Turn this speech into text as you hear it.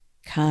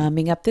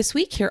Coming up this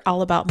week, hear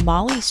all about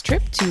Molly's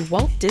trip to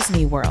Walt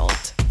Disney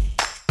World.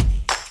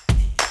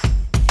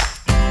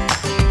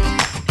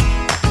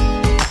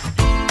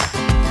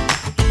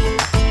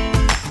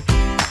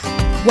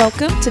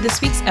 Welcome to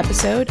this week's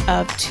episode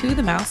of To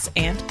the Mouse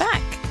and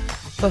Back.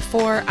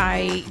 Before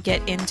I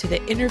get into the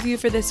interview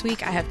for this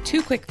week, I have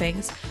two quick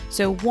things.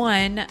 So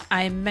one,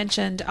 I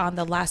mentioned on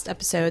the last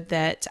episode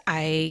that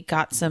I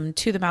got some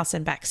To the Mouse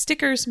and Back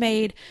stickers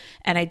made,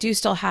 and I do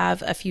still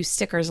have a few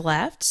stickers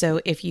left. So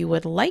if you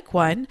would like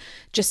one,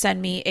 just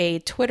send me a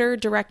Twitter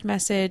direct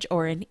message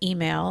or an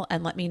email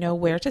and let me know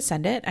where to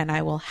send it, and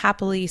I will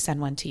happily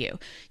send one to you.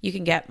 You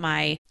can get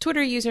my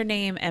Twitter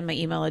username and my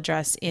email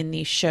address in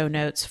the show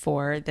notes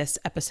for this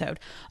episode.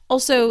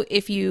 Also,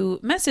 if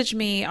you messaged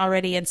me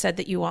already and said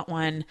that you want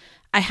one,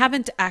 I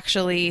haven't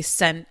actually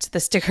sent the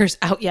stickers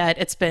out yet.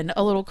 It's been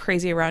a little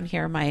crazy around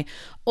here. My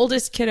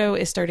oldest kiddo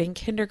is starting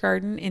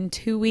kindergarten in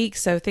 2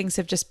 weeks, so things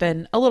have just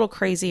been a little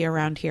crazy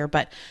around here,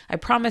 but I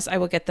promise I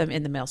will get them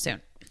in the mail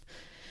soon.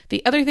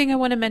 The other thing I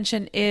want to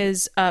mention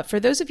is for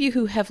those of you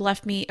who have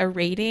left me a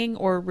rating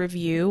or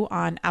review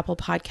on Apple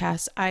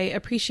Podcasts, I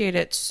appreciate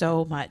it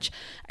so much.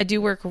 I do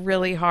work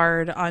really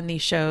hard on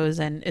these shows,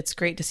 and it's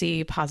great to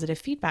see positive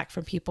feedback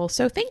from people,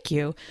 so thank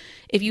you.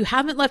 If you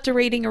haven't left a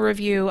rating or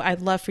review,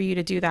 I'd love for you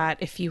to do that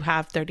if you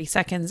have 30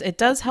 seconds. It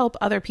does help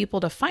other people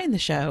to find the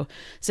show,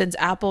 since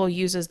Apple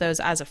uses those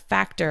as a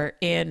factor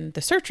in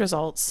the search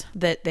results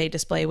that they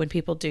display when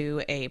people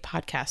do a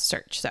podcast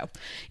search. So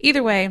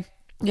either way,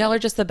 y'all are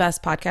just the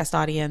best podcast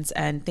audience,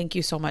 and thank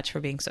you so much for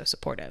being so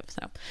supportive.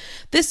 So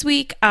this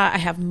week, I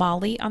have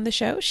Molly on the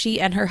show.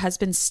 She and her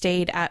husband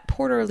stayed at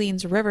Port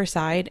Orleans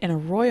Riverside in a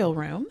royal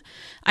room.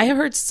 I have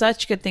heard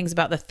such good things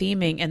about the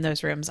theming in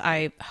those rooms.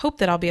 I hope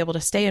that I'll be able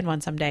to stay in one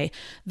someday.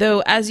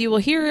 Though, as you will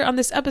hear on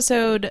this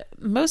episode,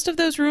 most of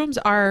those rooms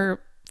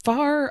are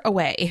far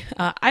away.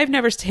 I've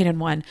never stayed in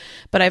one,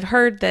 but I've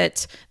heard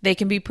that they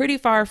can be pretty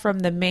far from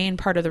the main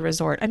part of the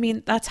resort. I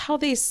mean, that's how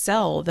they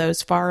sell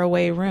those far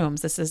away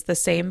rooms. This is the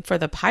same for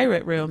the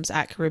pirate rooms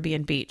at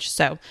Caribbean Beach.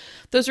 So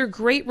those are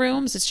great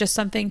rooms. It's just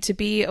something to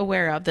be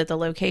aware of, that the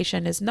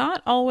location is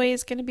not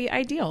always going to be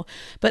ideal,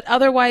 but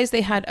otherwise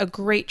they had a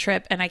great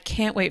trip, and I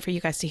can't wait for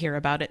you guys to hear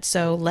about it.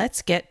 So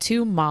let's get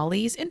to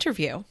Molly's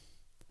interview.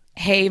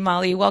 Hey,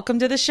 Molly, welcome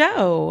to the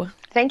show.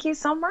 Thank you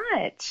so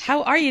much.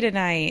 How are you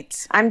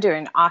tonight? I'm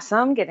doing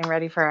awesome. Getting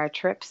ready for our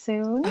trip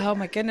soon. Oh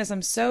my goodness,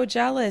 I'm so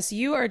jealous.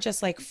 You are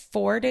just like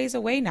 4 days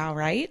away now,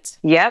 right?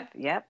 Yep.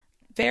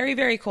 Very,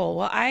 very cool.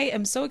 Well, I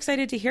am so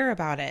excited to hear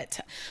about it.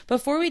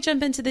 Before we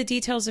jump into the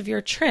details of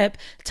your trip,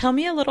 tell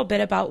me a little bit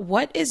about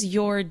what is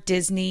your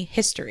Disney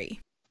history?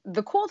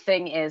 The cool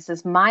thing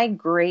is my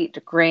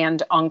great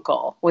grand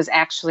uncle was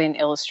actually an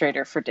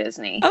illustrator for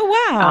Disney. Oh,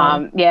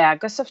 wow. Yeah,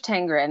 Gustav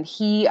Tengren.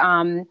 He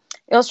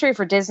illustrated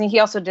for Disney. He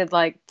also did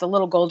like the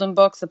little golden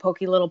books, the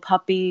Pokey Little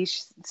Puppy,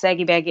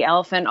 Saggy Baggy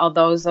Elephant, all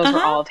those were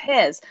all of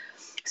his.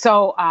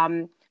 So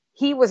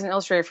he was an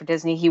illustrator for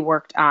Disney. He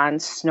worked on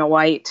Snow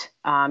White.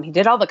 He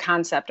did all the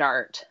concept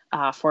art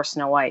for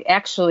Snow White.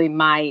 Actually,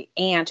 my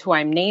aunt, who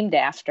I'm named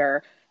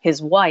after, his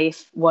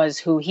wife was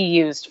who he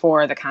used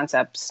for the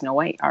concept Snow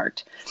White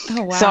art.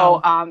 Oh,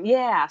 wow.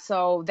 So,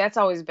 so that's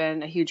always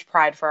been a huge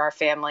pride for our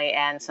family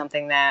and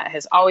something that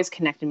has always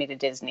connected me to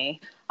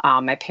Disney.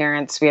 My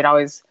parents, we had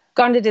always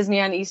gone to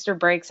Disney on Easter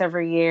breaks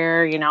every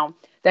year,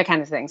 that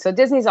kind of thing. So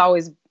Disney's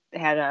always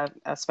had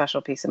a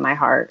special piece in my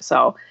heart.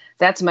 So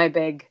that's my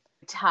big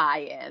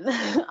tie-in.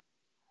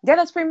 Yeah,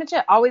 that's pretty much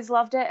it. Always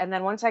loved it. And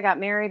then once I got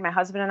married, my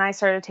husband and I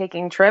started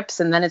taking trips,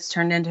 and then it's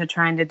turned into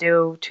trying to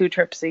do 2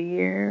 trips a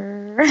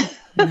year.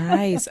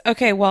 Nice.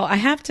 Okay, well, I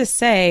have to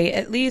say,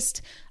 at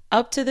least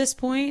up to this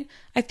point,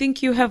 I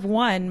think you have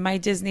won my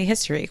Disney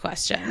history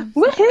question.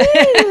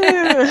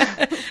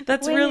 Woohoo!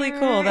 That's really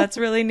cool. That's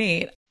really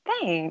neat.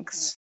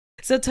 Thanks.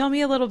 So tell me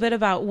a little bit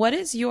about what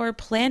is your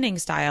planning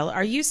style?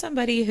 Are you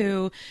somebody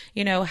who,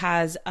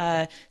 has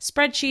a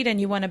spreadsheet and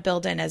you want to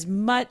build in as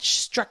much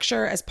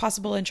structure as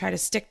possible and try to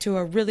stick to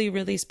a really,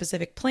 really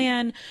specific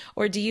plan?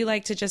 Or do you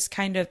like to just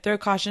kind of throw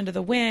caution to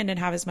the wind and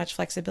have as much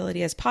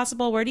flexibility as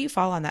possible? Where do you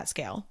fall on that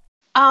scale?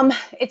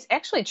 It's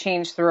actually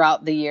changed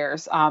throughout the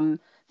years.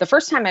 The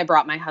first time I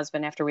brought my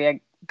husband after we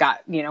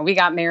got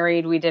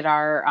married, we did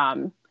our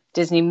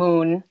Disney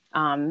Moon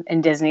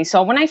in Disney.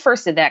 So when I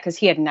first did that, because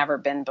he had never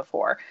been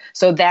before,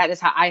 so that is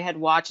how I had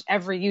watched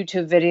every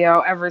YouTube video,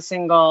 every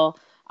single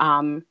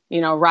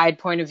ride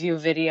point of view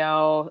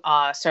video,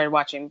 started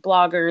watching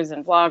bloggers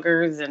and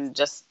vloggers and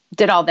just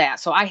did all that.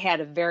 So I had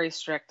a very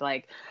strict,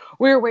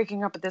 we're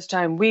waking up at this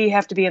time, we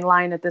have to be in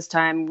line at this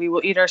time, we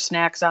will eat our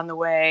snacks on the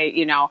way,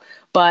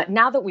 but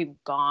now that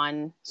we've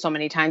gone so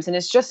many times and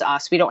it's just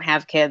us, we don't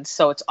have kids,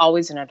 so it's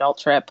always an adult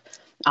trip.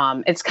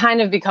 It's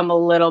kind of become a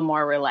little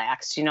more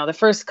relaxed. The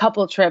first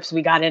couple of trips,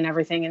 we got in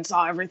everything and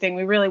saw everything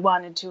we really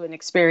wanted to and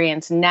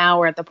experience. Now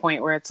we're at the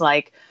point where it's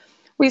like,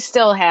 we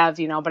still have,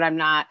 but I'm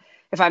not,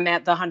 if I'm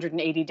at the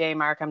 180-day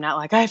mark, I'm not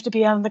like, I have to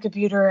be on the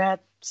computer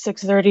at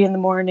 6:30 in the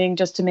morning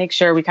just to make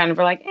sure. We kind of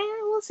are like,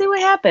 we'll see what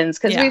happens.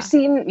 Because we've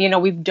seen,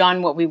 we've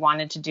done what we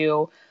wanted to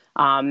do.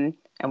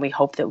 And and we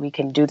hope that we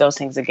can do those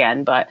things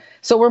again. But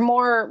so we're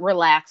more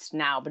relaxed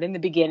now. But in the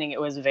beginning,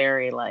 it was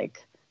very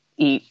like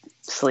eat,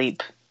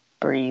 sleep,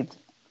 breathe,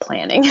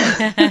 planning.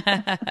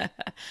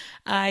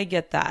 I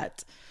get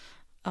that.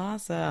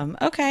 Awesome.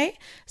 Okay.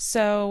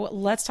 So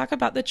let's talk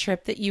about the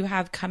trip that you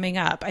have coming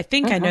up. I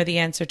think I know the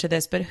answer to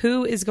this, but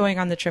who is going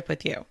on the trip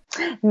with you?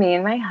 Me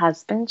and my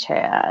husband,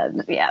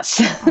 Chad.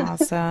 Yes.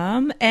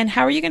 Awesome. And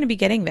how are you going to be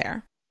getting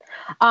there?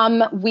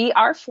 We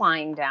are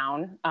flying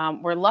down.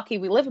 We're lucky.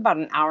 We live about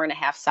an hour and a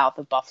half south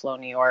of Buffalo,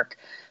 New York.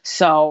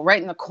 So right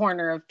in the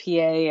corner of PA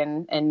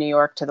and New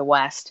York to the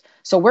west.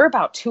 So we're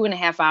about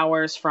 2.5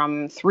 hours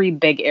from 3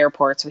 big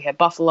airports. We have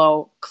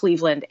Buffalo,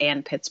 Cleveland,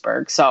 and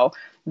Pittsburgh. So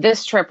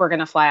this trip, we're going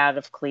to fly out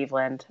of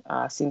Cleveland.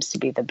 Seems to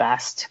be the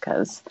best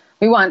because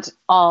we want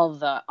all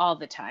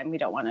the time. We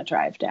don't want to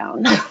drive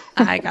down.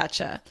 I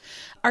gotcha.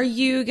 Are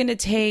you going to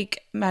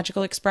take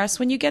Magical Express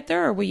when you get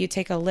there, or will you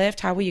take a Lyft?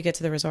 How will you get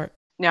to the resort?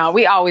 No,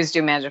 we always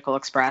do Magical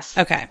Express.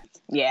 Okay.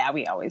 Yeah,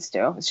 we always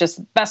do. It's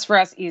just best for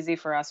us, easy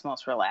for us,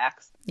 most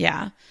relaxed.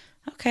 Yeah.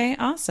 Okay,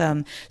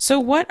 awesome. So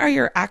what are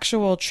your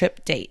actual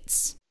trip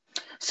dates?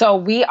 So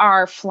we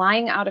are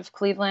flying out of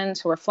Cleveland.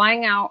 So we're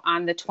flying out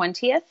on the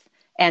 20th,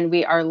 and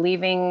we are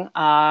leaving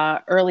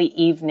early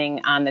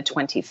evening on the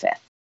 25th.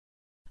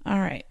 All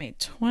right, May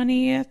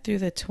 20th through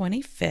the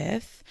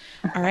 25th.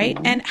 All right.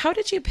 And how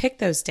did you pick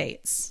those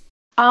dates?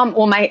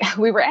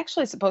 We were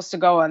actually supposed to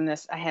go on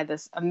this. I had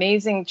this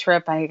amazing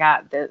trip. I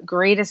got the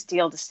greatest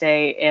deal to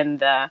stay in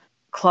the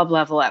club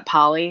level at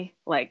Poly.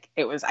 Like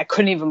I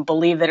couldn't even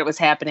believe that it was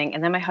happening.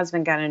 And then my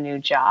husband got a new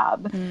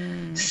job.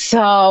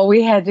 So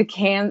we had to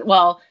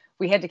cancel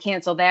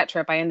that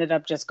trip. I ended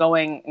up just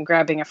going and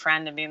grabbing a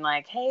friend and being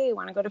like, hey,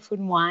 want to go to Food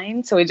and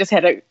Wine? So we just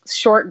had a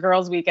short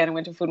girls weekend and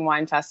went to Food and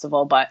Wine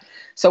Festival. But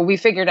so we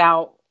figured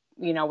out,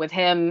 with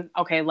him,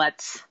 okay,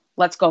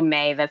 let's go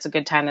May. That's a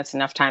good time. That's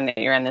enough time that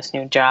you're in this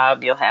new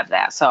job. You'll have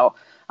that. So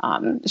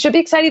it should be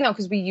exciting though,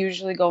 because we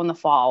usually go in the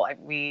fall.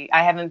 I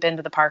haven't been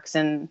to the parks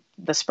in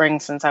the spring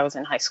since I was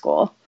in high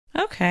school.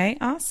 Okay,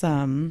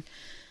 awesome.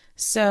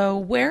 So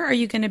where are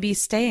you going to be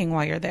staying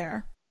while you're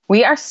there?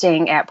 We are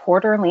staying at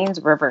Port Orleans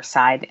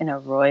Riverside in a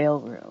royal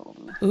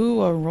room.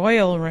 Ooh, a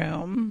royal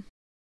room.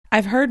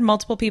 I've heard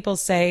multiple people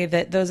say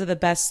that those are the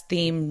best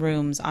themed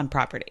rooms on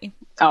property.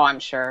 Oh, I'm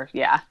sure.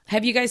 Yeah.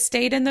 Have you guys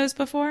stayed in those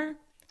before?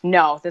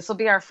 No, this will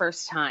be our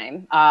first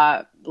time.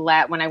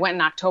 When I went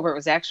in October, it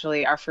was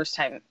actually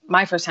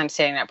my first time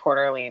staying at Port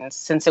Orleans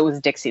since it was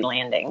Dixie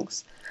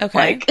Landings.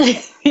 Okay.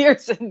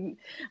 Years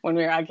when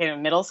I came to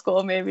middle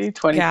school, maybe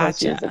 20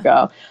 plus years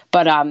ago.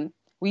 But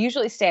we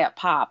usually stay at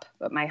Pop.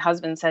 But my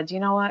husband said, you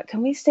know what,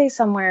 can we stay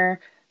somewhere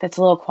that's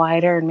a little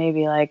quieter and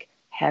maybe like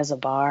has a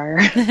bar?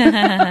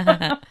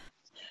 I'm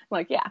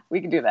like, yeah, we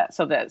can do that.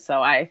 So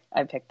I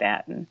picked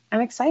that and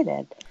I'm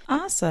excited.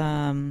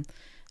 Awesome.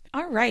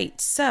 All right.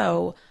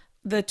 So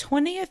the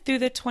 20th through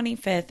the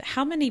 25th,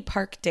 how many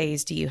park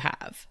days do you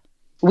have?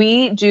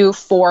 We do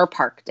 4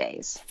 park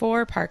days.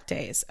 4 park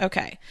days.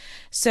 Okay.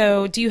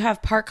 So do you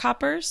have park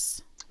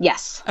hoppers?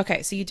 Yes.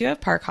 Okay. So you do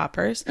have park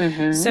hoppers.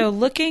 Mm-hmm. So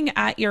looking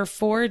at your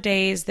 4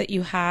 days that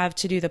you have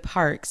to do the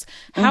parks,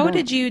 how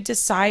did you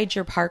decide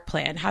your park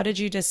plan? How did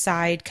you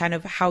decide kind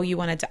of how you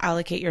wanted to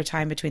allocate your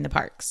time between the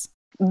parks?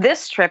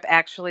 This trip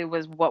actually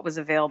was what was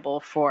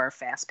available for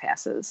fast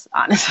passes,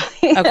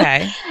 honestly.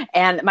 Okay.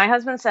 And my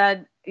husband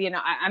said,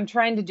 I'm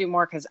trying to do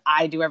more because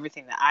I do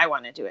everything that I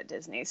want to do at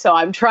Disney. So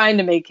I'm trying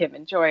to make him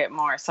enjoy it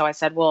more. So I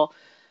said, well,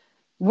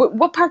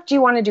 what park do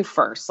you want to do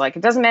first? Like,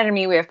 it doesn't matter to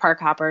me. We have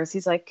park hoppers.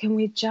 He's like, can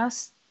we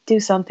just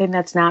do something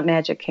that's not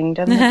Magic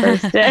Kingdom the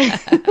first day?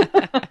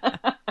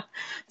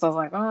 So I was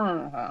like,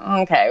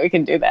 oh, okay, we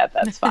can do that.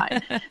 That's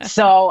fine.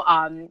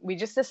 So we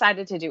just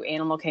decided to do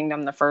Animal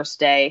Kingdom the first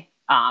day.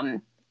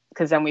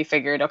 Because then we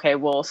figured, okay,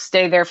 we'll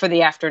stay there for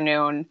the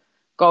afternoon,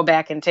 go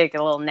back and take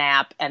a little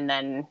nap, and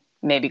then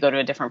maybe go to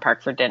a different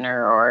park for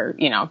dinner or,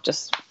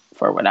 just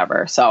for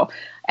whatever. So,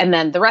 and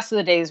then the rest of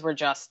the days were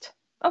just,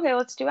 okay,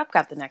 let's do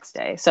Epcot the next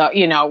day. So,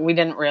 we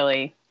didn't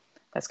really,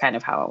 that's kind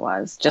of how it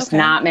was. Just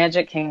not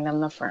Magic Kingdom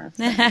the first.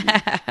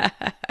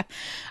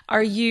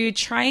 Are you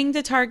trying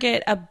to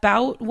target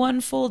about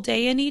 1 full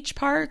day in each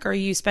park? Or are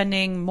you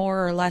spending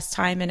more or less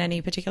time in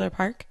any particular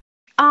park?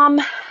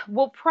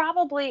 We'll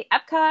probably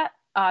Epcot.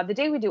 The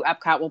day we do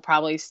Epcot, we'll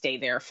probably stay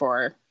there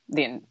for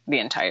the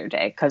entire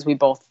day because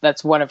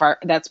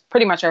that's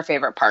pretty much our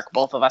favorite park.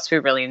 Both of us, we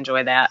really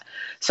enjoy that.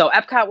 So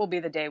Epcot will be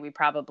the day we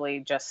probably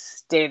just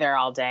stay there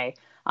all day.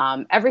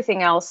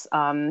 Everything else,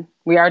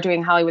 we are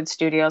doing Hollywood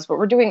Studios, but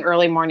we're doing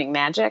early morning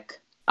magic,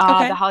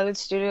 the Hollywood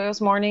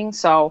Studios morning.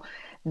 So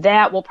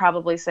that will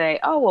probably say,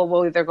 oh, well,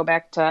 we'll either go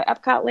back to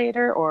Epcot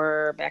later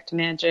or back to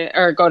Magic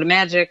or go to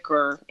Magic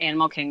or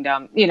Animal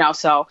Kingdom,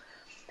 so.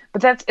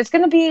 But it's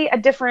going to be a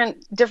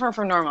different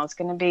from normal. It's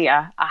going to be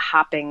a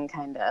hopping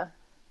kind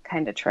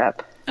of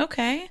trip.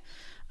 Okay.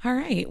 All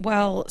right.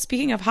 Well,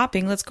 speaking of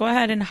hopping, let's go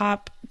ahead and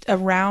hop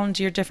around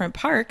your different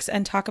parks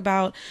and talk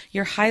about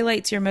your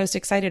highlights you're most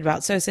excited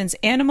about. So since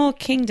Animal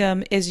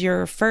Kingdom is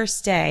your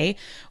first day,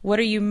 what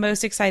are you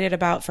most excited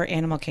about for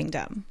Animal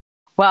Kingdom?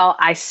 Well,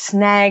 I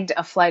snagged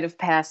a Flight of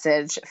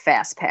Passage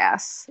Fast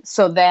Pass.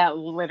 So that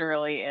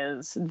literally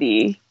is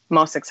the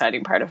most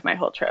exciting part of my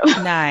whole trip.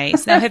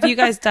 Nice. Now, have you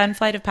guys done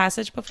Flight of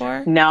Passage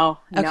before? No,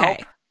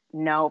 Okay.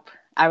 nope.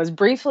 I was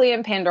briefly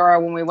in Pandora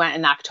when we went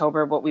in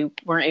October, but we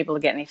weren't able to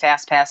get any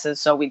fast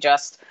passes. So we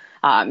just,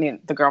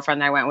 the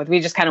girlfriend I went with, we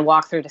just kind of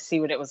walked through to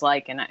see what it was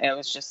like. And it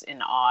was just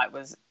in awe. It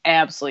was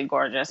absolutely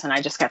gorgeous. And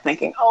I just kept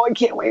thinking, oh, I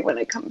can't wait when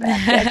I come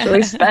back to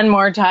actually spend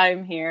more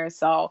time here.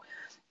 So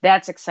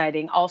that's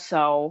exciting.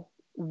 Also,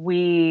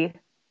 we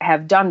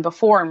have done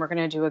before, and we're going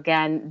to do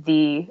again,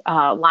 the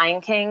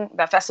Lion King,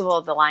 the Festival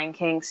of the Lion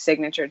King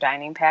signature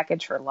dining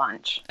package for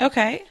lunch.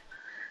 Okay.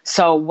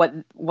 So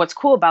what's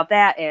cool about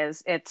that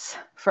is it's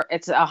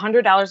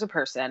 $100 a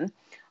person,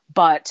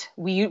 but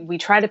we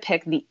try to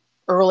pick the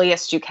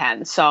earliest you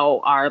can. So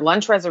our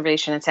lunch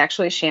reservation, it's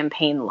actually a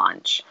champagne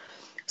lunch.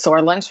 So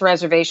our lunch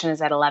reservation is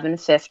at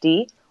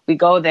 11:50. We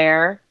go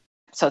there.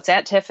 So it's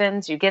at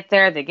Tiffin's. You get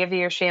there, they give you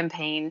your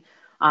champagne.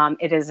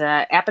 It is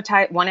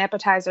one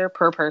appetizer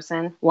per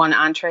person, one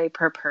entree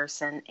per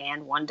person,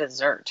 and one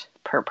dessert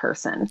per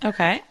person.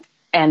 Okay.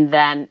 And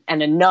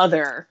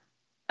another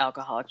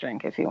alcoholic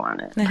drink if you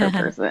want it per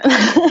person.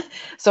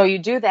 So you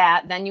do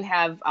that. Then you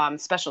have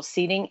special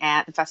seating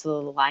at the Festival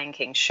of the Lion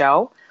King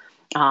show.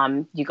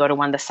 You go to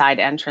one of the side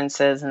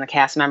entrances, and the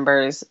cast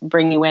members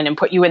bring you in and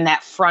put you in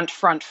that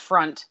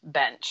front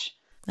bench.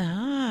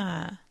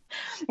 Ah.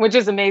 Which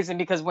is amazing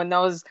because when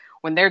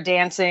they're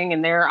dancing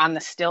and they're on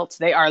the stilts,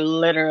 they are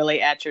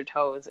literally at your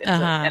toes.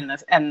 And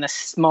the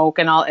smoke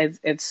and all,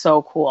 it's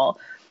so cool.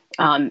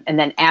 And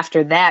then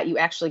after that, you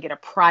actually get a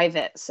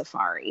private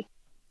safari.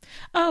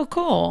 Oh,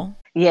 cool.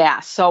 Yeah.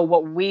 So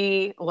what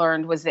we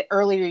learned was that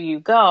earlier you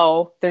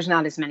go, there's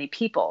not as many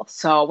people.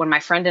 So when my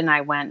friend and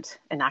I went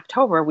in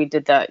October, we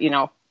did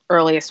the,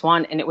 earliest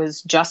one, and it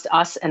was just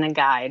us and a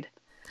guide.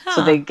 Huh.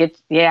 So they get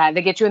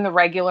you in the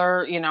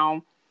regular,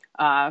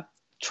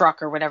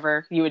 truck or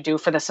whatever you would do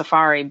for the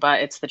safari,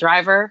 but it's the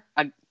driver,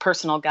 a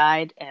personal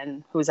guide,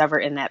 and who's ever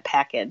in that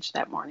package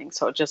that morning.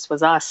 So it just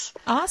was us.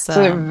 Awesome.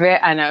 So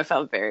I know, it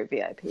felt very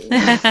VIP.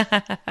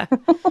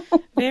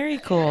 Very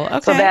cool. Okay.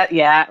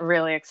 So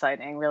really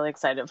exciting. Really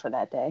excited for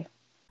that day.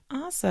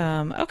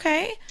 Awesome.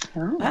 Okay.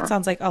 Oh. That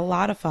sounds like a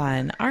lot of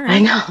fun. All right. I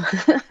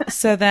know.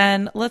 So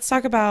then let's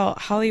talk about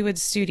Hollywood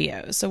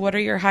Studios. So what are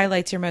your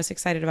highlights you're most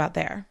excited about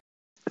there?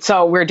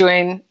 So we're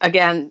doing,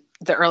 again,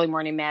 the early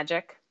morning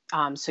magic.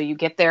 So you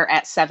get there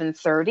at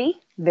 7:30.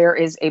 There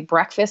is a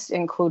breakfast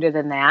included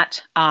in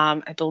that.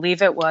 I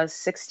believe it was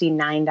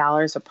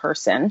 $69 a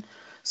person.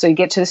 So you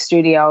get to the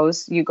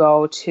studios, you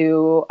go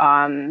to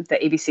the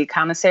ABC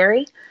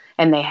commissary,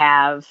 and they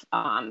have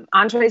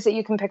entrees that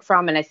you can pick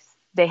from. And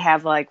they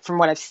have, like, from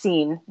what I've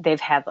seen,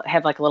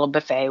 have like a little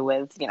buffet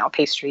with,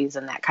 pastries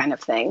and that kind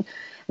of thing.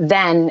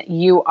 Then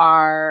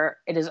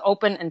it is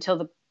open until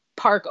the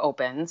park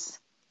opens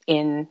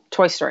in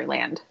Toy Story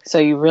Land. So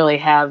you really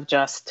have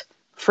just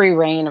free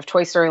reign of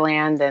Toy Story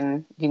Land,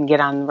 and you can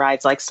get on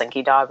rides like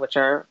Slinky Dog, which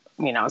are,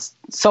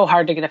 so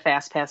hard to get a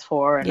fast pass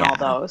for, and all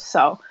those.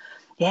 So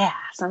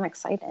so I'm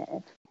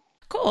excited.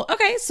 Cool.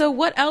 Okay. So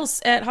what else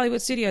at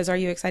Hollywood Studios are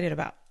you excited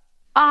about?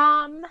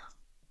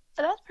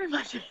 That's pretty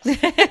much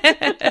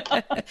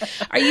it.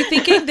 Are you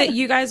thinking that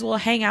you guys will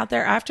hang out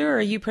there after, or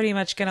are you pretty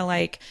much going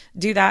to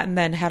do that and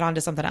then head on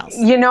to something else?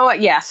 You know what?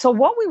 Yeah. So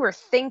what we were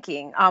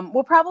thinking,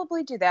 we'll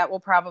probably do that.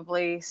 We'll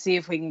probably see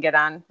if we can get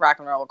on Rock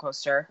and Roller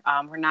Coaster.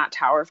 We're not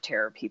Tower of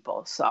Terror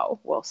people, so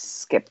we'll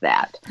skip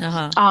that.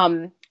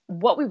 Uh-huh.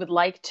 What we would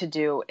like to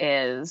do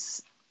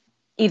is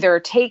either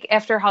take,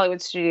 after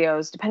Hollywood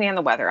Studios, depending on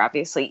the weather,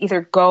 obviously,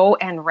 either go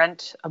and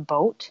rent a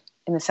boat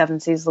in the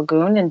Seven Seas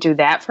Lagoon and do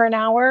that for an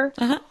hour.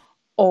 Uh-huh.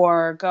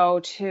 Or go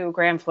to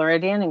Grand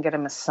Floridian and get a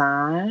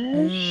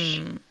massage.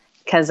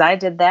 Because I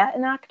did that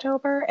in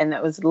October, and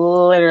it was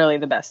literally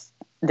the best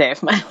day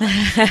of my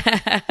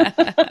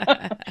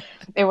life.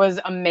 It was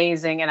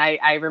amazing. And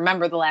I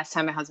remember the last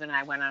time my husband and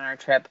I went on our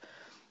trip,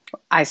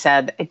 I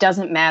said, it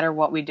doesn't matter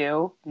what we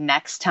do.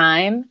 Next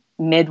time,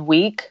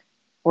 midweek,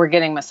 we're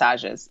getting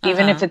massages.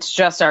 Even if it's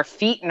just our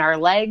feet and our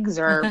legs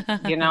or,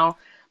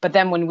 But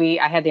then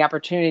I had the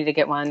opportunity to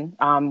get one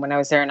when I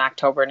was there in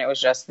October, and it was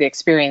just, the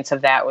experience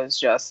of that was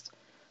just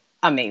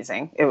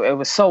amazing. It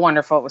was so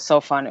wonderful. It was so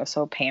fun. It was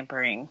so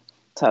pampering.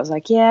 So I was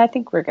like, I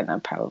think we're going to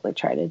probably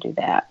try to do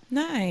that.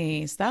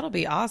 Nice. That'll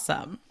be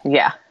awesome.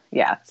 Yeah.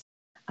 It's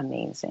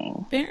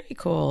amazing. Very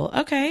cool.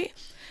 Okay.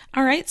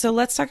 All right. So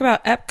let's talk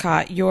about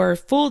Epcot. Your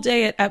full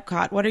day at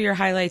Epcot. What are your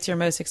highlights you're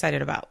most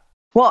excited about?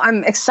 Well,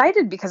 I'm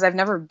excited because I've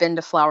never been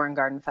to Flower and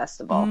Garden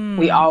Festival.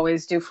 We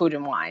always do Food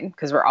and Wine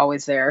because we're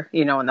always there,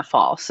 in the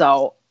fall.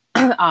 So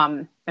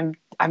I'm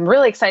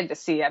really excited to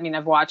see. I mean,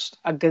 I've watched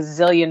a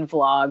gazillion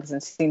vlogs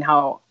and seen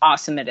how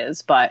awesome it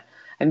is, but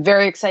I'm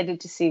very excited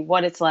to see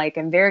what it's like.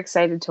 I'm very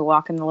excited to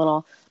walk in the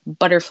little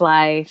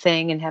butterfly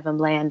thing and have them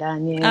land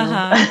on you.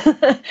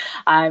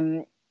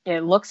 Uh-huh.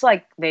 It looks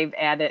like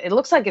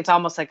it's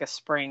almost like a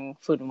spring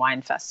food and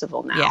wine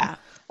festival now.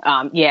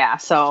 Yeah.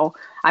 So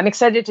I'm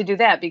excited to do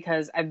that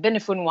because I've been to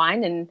Food and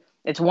Wine, and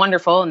it's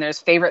wonderful, and there's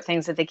favorite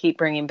things that they keep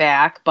bringing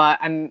back, but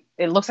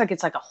it looks like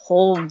it's like a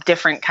whole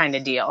different kind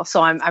of deal.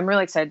 So I'm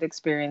really excited to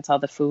experience all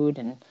the food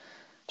and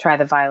try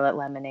the violet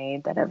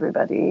lemonade that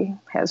everybody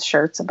has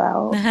shirts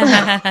about.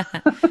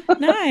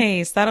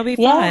 Nice. That'll be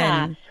Yeah.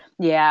 fun.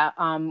 Yeah.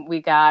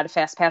 We got a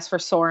fast pass for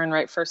Soarin'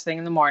 right first thing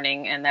in the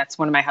morning, and that's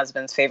one of my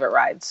husband's favorite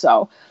rides.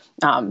 So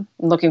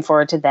looking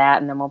forward to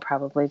that. And then we'll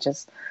probably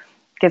just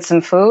get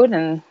some food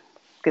and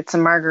get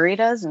some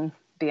margaritas and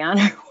be on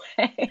our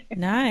way.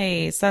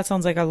 Nice. That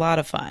sounds like a lot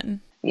of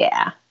fun.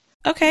 Yeah.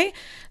 Okay.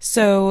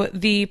 So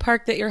the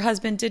park that your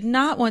husband did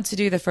not want to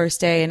do the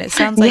first day, and it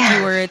sounds like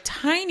you were a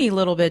tiny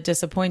little bit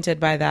disappointed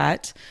by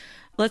that.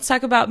 Let's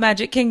talk about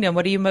Magic Kingdom.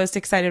 What are you most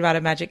excited about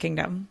at Magic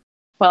Kingdom?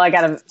 Well, I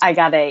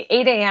got a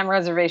 8 a.m.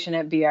 reservation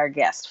at Be Our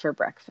Guest for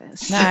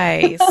breakfast.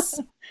 Nice.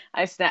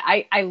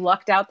 I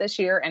lucked out this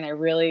year, and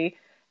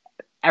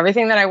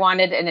everything that I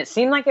wanted, and it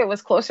seemed like it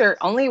was closer.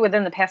 Only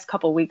within the past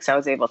couple weeks I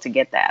was able to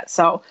get that.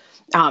 So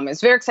I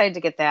was very excited to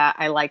get that.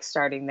 I like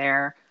starting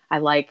there. I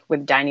like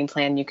with dining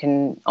plan, you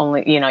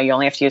only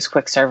have to use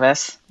quick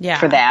service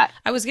for that.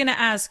 I was going to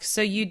ask,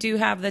 so you do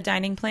have the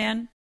dining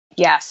plan?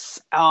 Yes,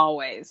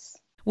 always.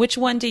 Which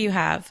one do you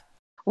have?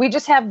 We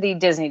just have the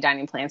Disney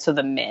dining plan, so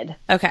the mid.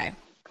 Okay.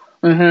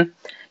 Mm-hmm.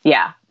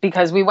 Yeah,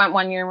 because we went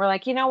one year and we're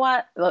like, you know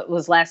what? It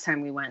was last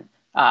time we went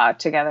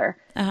together.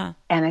 Uh-huh.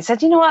 And I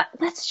said, you know what?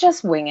 Let's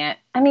just wing it.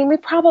 I mean,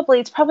 it's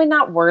probably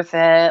not worth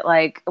it.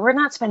 Like, we're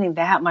not spending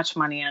that much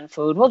money on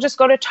food. We'll just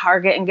go to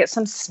Target and get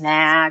some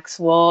snacks.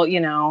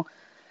 And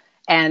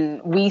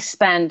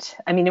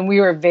we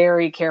were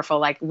very careful.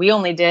 Like,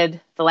 the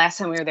last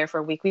time we were there for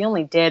a week, we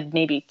only did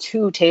maybe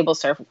 2 table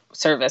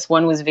service.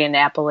 One was Via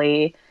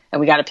Napoli, and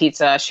we got a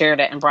pizza, shared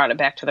it, and brought it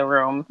back to the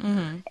room.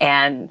 Mm-hmm.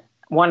 And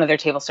one other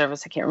table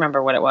service, I can't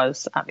remember what it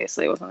was.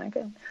 Obviously, it wasn't that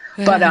good.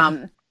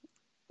 But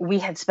we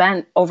had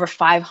spent over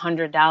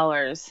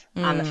 $500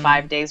 on the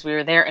 5 days we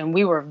were there. And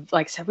we were,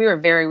 like I said, we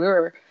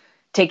were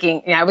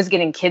taking, I was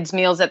getting kids'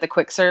 meals at the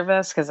quick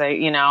service because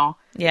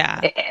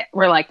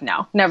we're like,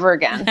 no, never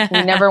again.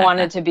 We never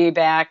wanted to be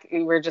back.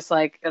 We're just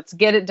like, let's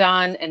get it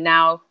done. And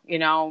now, we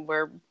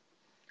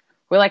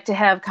like to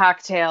have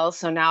cocktails.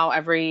 So now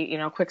every,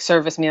 quick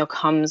service meal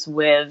comes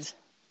with,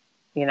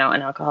 an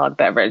alcoholic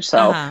beverage.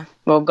 So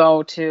we'll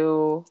go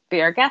to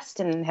Be Our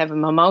Guest and have a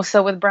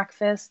mimosa with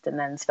breakfast and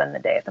then spend the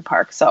day at the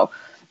park. So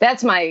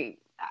I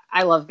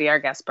love Be Our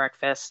Guest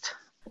breakfast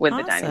with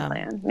the dining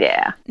plan.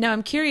 Yeah. Now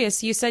I'm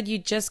curious, you said you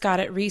just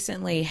got it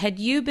recently. Had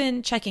you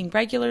been checking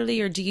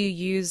regularly, or do you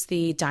use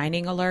the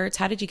dining alerts?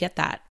 How did you get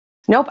that?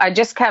 Nope. I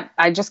just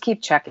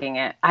keep checking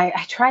it.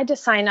 I tried to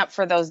sign up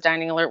for those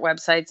dining alert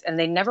websites and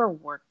they never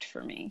worked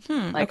for me.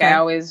 I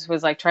always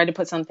was like, tried to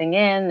put something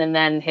in and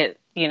then hit,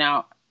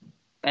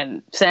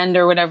 and send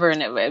or whatever.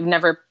 And it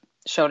never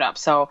showed up.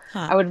 So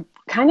I would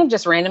kind of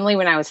just randomly,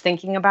 when I was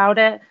thinking about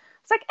it,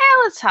 it's like,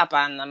 let's hop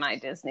on the My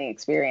Disney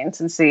experience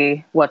and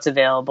see what's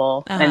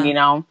available. And,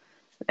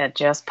 it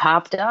just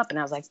popped up and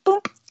I was like, boom,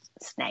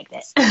 snagged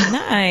it.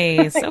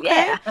 Nice. Okay.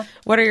 Yeah.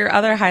 What are your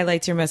other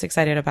highlights you're most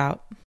excited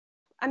about?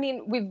 I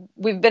mean,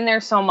 we've been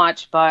there so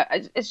much, but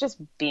it's just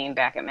being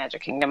back at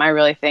Magic Kingdom. I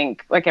really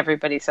think, like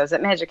everybody says,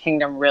 that Magic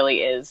Kingdom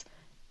really is,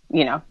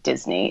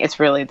 Disney.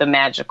 It's really the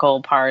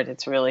magical part.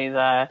 It's really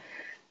the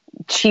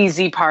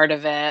cheesy part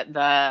of it.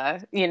 I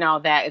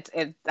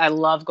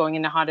love going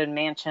into Haunted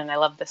Mansion. I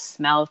love the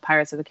smell of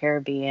Pirates of the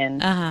Caribbean.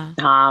 Big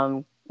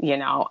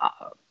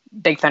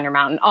Thunder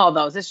Mountain, all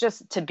those. It's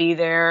just to be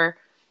there,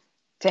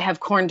 to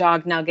have corn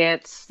dog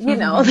nuggets, the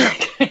important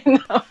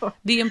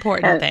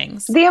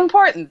things. The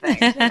important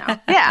things,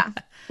 Yeah.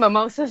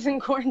 Mimosas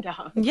and corn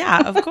dogs.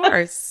 Yeah, of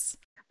course.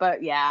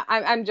 But yeah,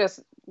 I'm just,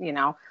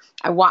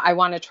 I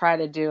want to try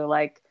to do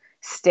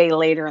stay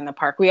later in the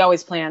park. We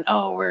always plan,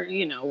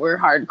 we're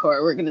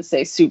hardcore. We're going to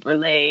stay super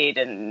late.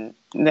 And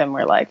then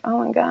we're like,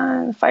 oh my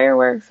God,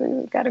 fireworks.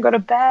 We got to go to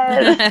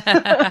bed.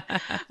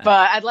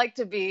 But I'd like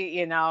to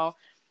be,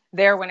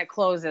 there when it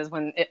closes,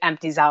 when it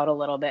empties out a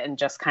little bit and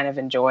just kind of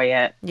enjoy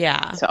it.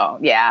 Yeah. So,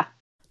 yeah.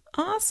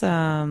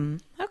 Awesome.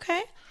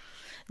 Okay.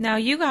 Now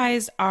you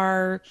guys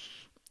are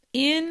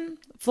in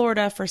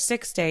Florida for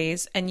 6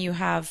 days and you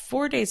have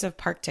 4 days of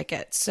park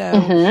tickets.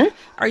 So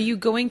are you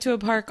going to a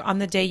park on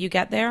the day you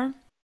get there?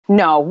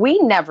 No, we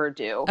never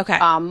do. Okay.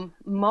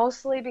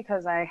 Mostly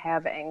because I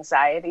have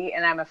anxiety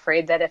and I'm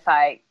afraid that if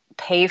I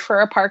pay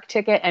for a park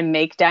ticket and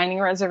make dining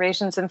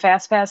reservations and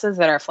fast passes,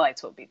 that our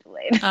flights will be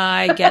delayed.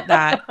 I get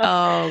that.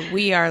 Oh,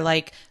 we are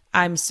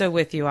I'm so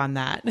with you on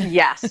that.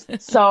 Yes.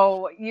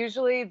 So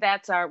usually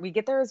we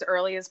get there as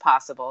early as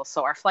possible.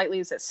 So our flight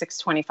leaves at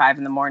 6:25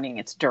 in the morning.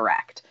 It's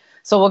direct.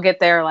 So we'll get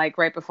there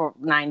right before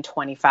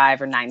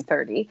 9:25 or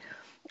 9:30.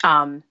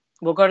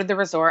 We'll go to the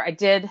resort. I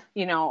did,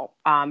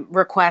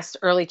 request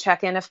early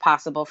check-in if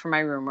possible for my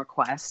room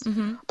request,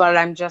 but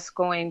I'm just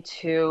going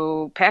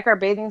to pack our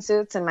bathing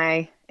suits in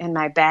my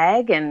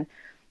bag and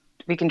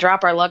we can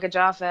drop our luggage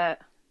off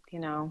at,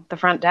 the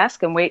front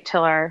desk and wait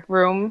till our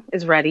room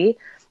is ready.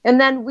 And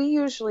then we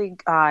usually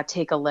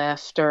take a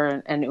Lyft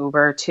or an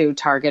Uber to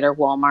Target or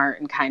Walmart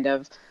and kind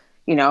of,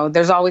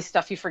 there's always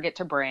stuff you forget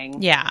to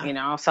bring.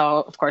 Yeah.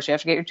 So of course you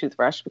have to get your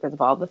toothbrush because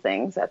of all the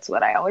things. That's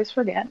what I always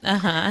forget.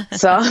 Uh-huh.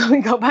 So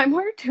we go buy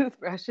more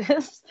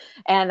toothbrushes,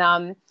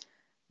 and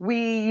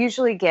we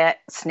usually get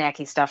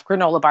snacky stuff,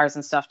 granola bars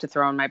and stuff to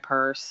throw in my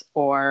purse,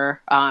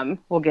 or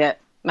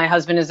my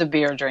husband is a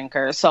beer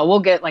drinker, so we'll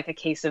get like a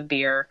case of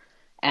beer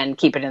and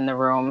keep it in the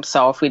room.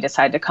 So if we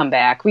decide to come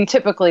back, we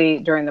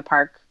typically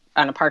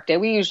on a park day,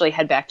 we usually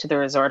head back to the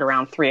resort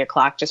around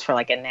 3:00 just for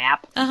like a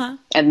nap,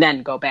 and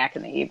then go back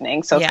in the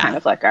evening. So it's kind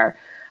of like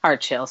our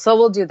chill. So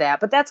we'll do that.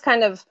 But that's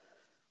kind of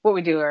what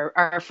we do.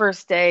 Our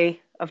first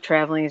day of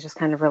traveling is just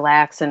kind of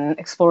relax and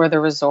explore the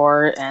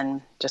resort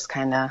and just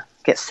kind of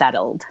get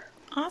settled.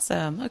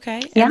 Awesome.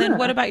 Okay. And then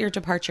what about your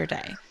departure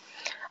day?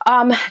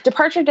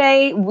 Departure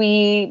day,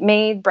 we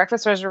made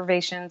breakfast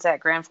reservations at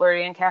Grand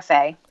Floridian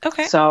Cafe.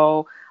 Okay.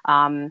 So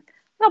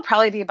it'll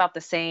probably be about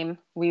the same.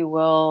 We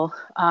will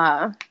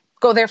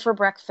go there for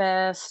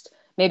breakfast,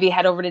 maybe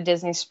head over to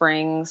Disney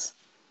Springs,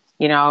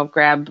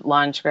 grab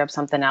lunch, grab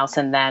something else,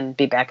 and then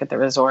be back at the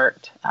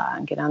resort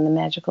and get on the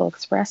Magical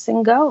Express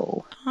and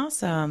go.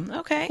 Awesome.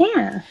 Okay.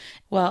 Yeah.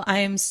 Well, I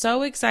am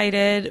so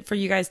excited for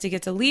you guys to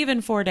get to leave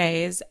in 4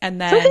 days and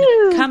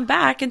then come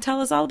back and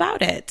tell us all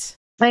about it.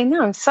 I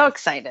know. I'm so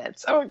excited.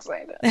 So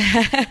excited.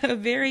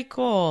 Very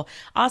cool.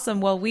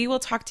 Awesome. Well, we will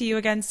talk to you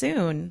again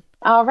soon.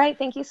 All right.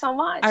 Thank you so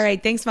much. All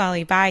right. Thanks,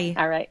 Molly. Bye.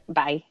 All right.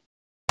 Bye.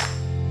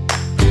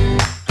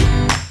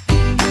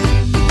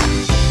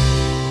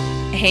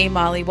 Hey,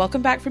 Molly.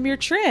 Welcome back from your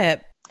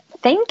trip.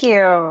 Thank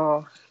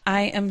you.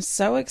 I am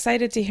so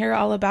excited to hear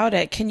all about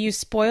it. Can you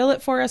spoil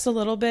it for us a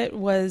little bit?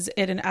 Was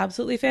it an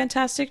absolutely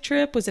fantastic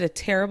trip? Was it a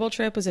terrible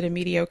trip? Was it a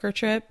mediocre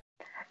trip?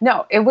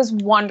 No, it was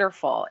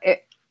wonderful.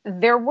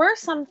 There were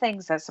some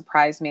things that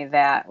surprised me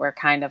that were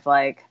kind of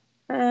like,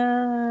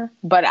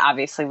 but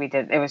obviously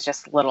it was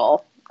just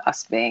little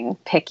us being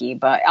picky,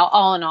 but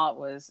all in all,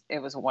 it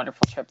was a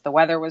wonderful trip. The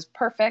weather was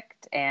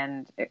perfect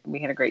and we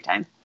had a great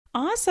time.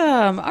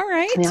 Awesome. All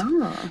right.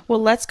 Yeah.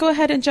 Well, let's go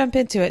ahead and jump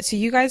into it. So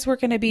you guys were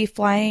going to be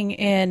flying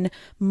in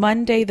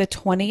Monday, the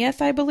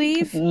 20th, I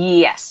believe.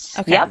 Yes.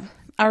 Okay. Yep.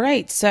 All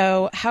right.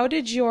 So how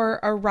did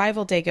your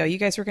arrival day go? You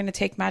guys were going to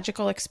take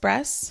Magical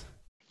Express?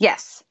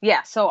 Yes.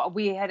 Yeah. So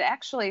we had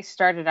actually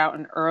started out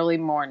in early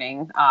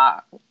morning.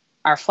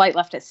 Our flight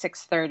left at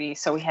 6:30,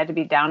 so we had to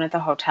be down at the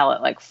hotel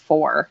at like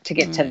 4 to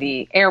get to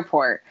the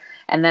airport.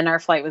 And then our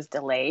flight was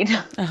delayed.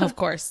 Of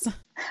course.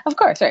 Of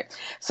course, right.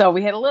 So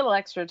we had a little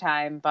extra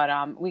time,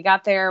 but we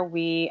got there.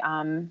 We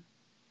on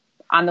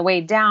the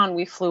way down,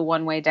 we flew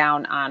one way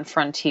down on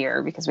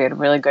Frontier because we had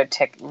really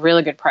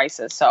good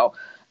prices. So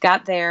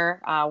got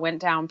there, went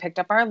down, picked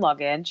up our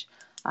luggage.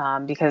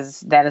 Because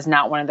that is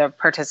not one of the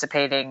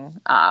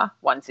participating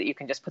ones that you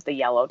can just put the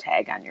yellow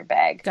tag on your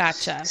bag.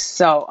 Gotcha.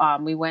 So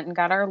we went and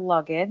got our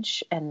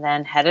luggage and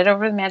then headed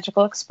over to the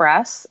Magical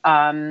Express.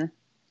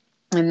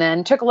 And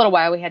then took a little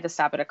while. We had to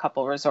stop at a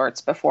couple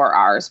resorts before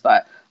ours,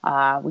 but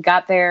we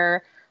got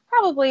there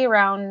probably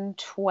around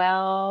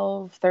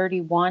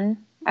 12:31,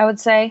 I would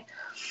say.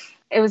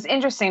 It was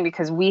interesting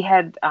because we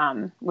had,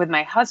 with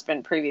my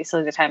husband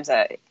previously, the times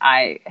that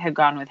I had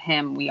gone with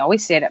him, we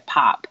always stayed at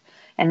Pop.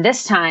 And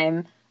this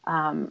time,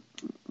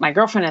 my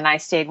girlfriend and I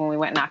stayed when we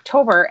went in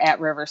October at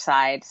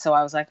Riverside. So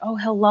I was like, oh,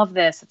 he'll love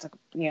this. It's a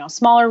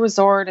smaller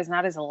resort. It's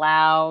not as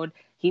loud.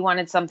 He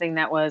wanted something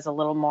that was a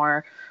little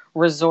more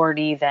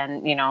resorty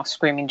than,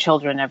 screaming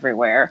children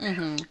everywhere.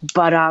 Mm-hmm.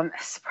 But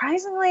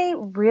surprisingly,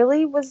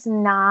 really was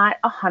not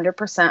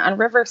 100% on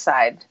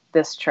Riverside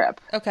this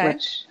trip. Okay.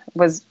 Which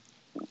was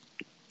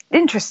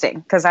interesting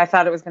because I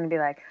thought it was going to be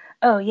like,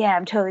 oh, yeah,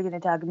 I'm totally going to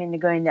talk him into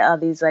going to all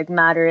these like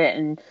moderate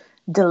and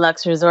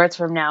deluxe resorts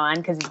from now on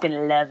because he's going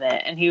to love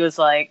it. And he was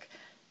like,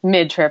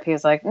 mid-trip, he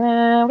was like,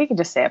 nah, we could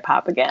just stay at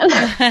Pop again.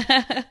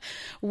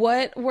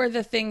 What were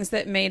the things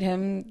that made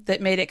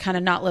it kind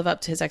of not live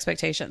up to his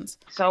expectations?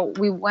 So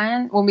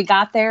when we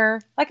got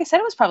there, like I said,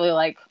 it was probably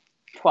like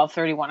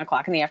 12:30, 1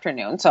 o'clock in the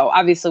afternoon. So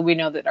obviously we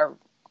know that our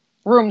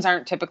rooms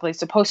aren't typically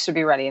supposed to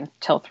be ready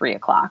until 3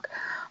 o'clock.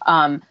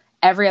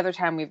 Every other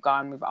time we've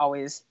gone, we've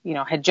always,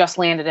 had just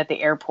landed at the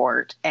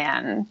airport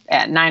and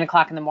at 9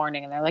 o'clock in the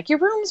morning and they're like, your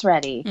room's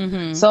ready.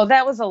 Mm-hmm. So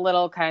that was a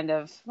little kind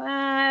of,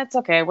 it's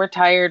okay. We're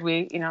tired.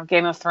 We,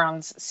 Game of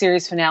Thrones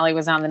series finale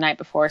was on the night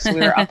before. So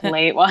we were up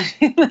late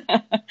watching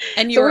that.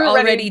 And you were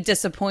already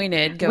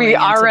disappointed going We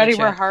already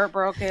into were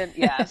heartbroken.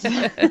 Yes.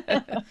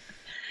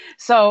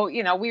 So,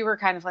 we were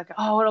kind of like,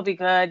 oh, it'll be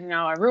good.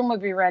 Our room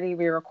would be ready.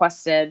 We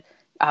requested.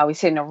 We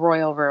stayed in a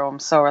royal room.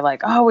 So we're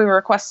like, oh, we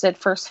requested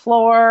first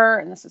floor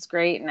and this is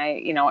great.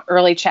 And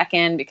early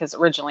check-in because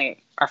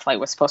originally our flight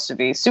was supposed to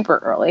be super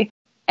early.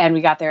 And we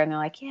got there and they're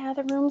like, yeah,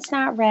 the room's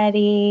not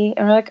ready.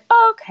 And we're like,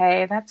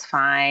 okay, that's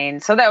fine.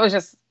 So that was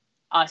just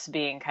us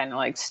being kind of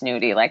like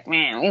snooty, like,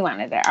 man, we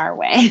wanted it our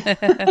way.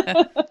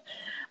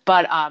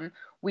 But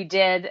we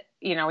did,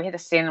 we had to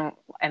stand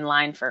in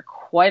line for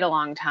quite a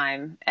long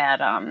time at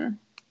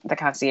the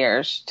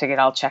concierge to get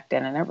all checked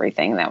in and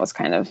everything. That was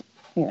kind of,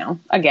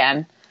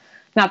 again,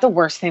 not the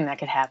worst thing that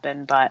could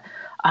happen, but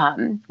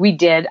we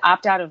did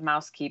opt out of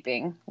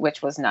mousekeeping,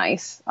 which was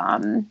nice.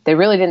 They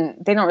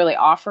don't really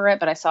offer it,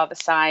 but I saw the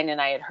sign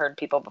and I had heard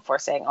people before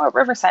saying, oh, at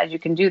Riverside, you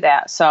can do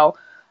that. So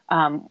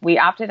we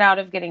opted out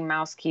of getting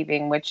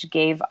mousekeeping, which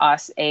gave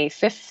us a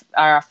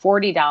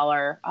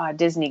 $40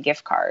 Disney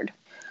gift card,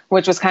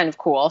 which was kind of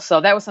cool.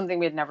 So that was something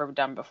we had never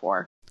done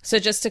before. So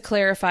just to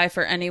clarify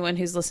for anyone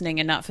who's listening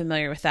and not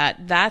familiar with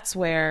that, that's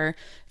where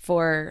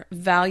for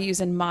values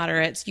and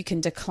moderates, you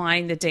can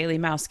decline the daily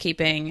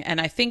mousekeeping.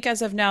 And I think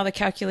as of now, the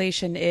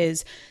calculation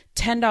is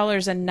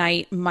 $10 a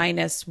night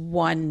minus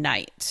one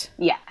night.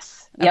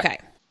 Yes. Yep. Okay.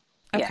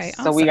 Okay. Yes.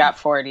 Awesome. So we got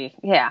 40.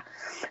 Yeah.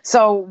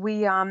 So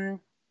we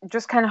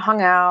just kind of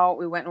hung out.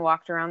 We went and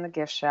walked around the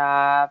gift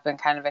shop and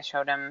kind of I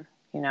showed him,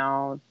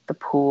 the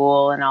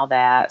pool and all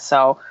that.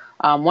 So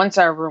once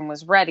our room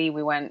was ready,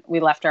 we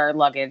left our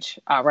luggage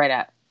right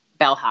at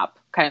bellhop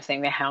kind of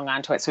thing. They hung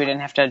on to it so we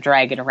didn't have to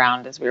drag it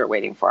around as we were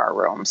waiting for our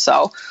room.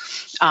 So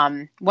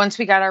once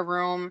we got our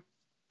room,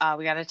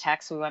 we got a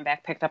text. We went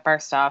back, picked up our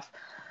stuff,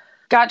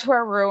 got to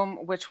our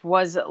room, which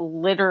was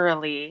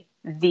literally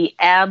the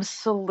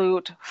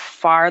absolute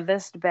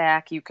farthest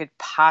back you could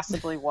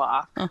possibly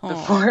walk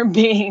before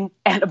being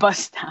at a bus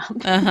stop.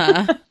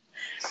 Uh-huh.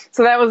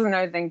 So that was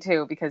another thing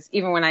too, because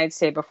even when I had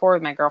stayed before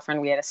with my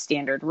girlfriend, we had a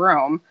standard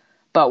room,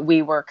 but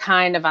we were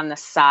kind of on the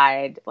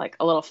side, like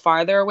a little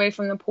farther away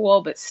from the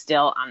pool, but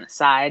still on the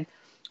side.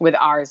 With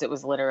ours, it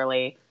was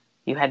literally,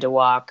 you had to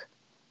walk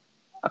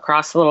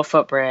across the little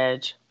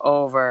footbridge,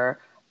 over,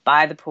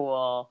 by the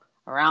pool,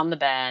 around the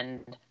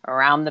bend,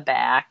 around the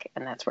back,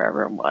 and that's where our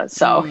room was.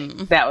 So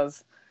that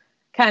was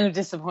kind of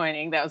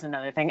disappointing. That was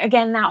another thing.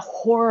 Again, not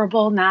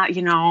horrible, not,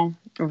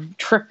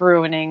 trip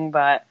ruining,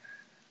 but,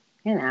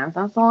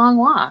 that's a long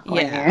walk.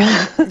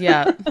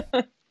 Yeah.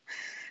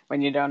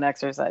 When you don't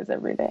exercise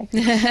every day.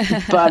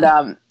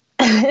 But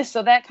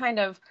so that kind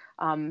of,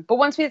 but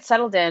once we had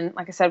settled in,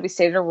 like I said, we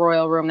stayed at a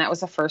royal room. That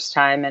was the first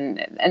time.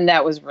 And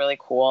that was really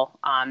cool.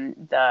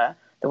 The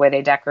way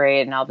they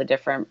decorate and all the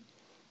different,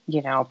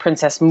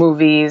 princess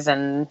movies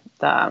and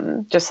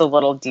just the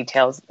little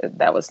details.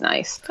 That was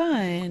nice.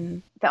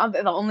 Fun.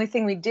 The only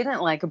thing we didn't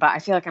like about, I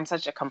feel like I'm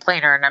such a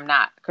complainer and I'm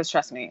not, because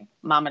trust me,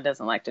 Mama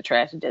doesn't like to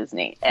trash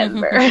Disney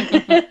ever.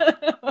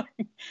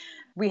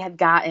 We had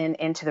gotten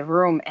into the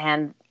room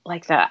and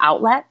like the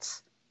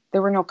outlets,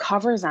 there were no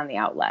covers on the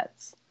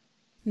outlets.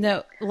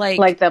 No,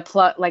 like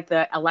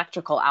the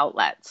electrical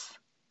outlets,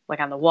 like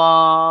on the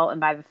wall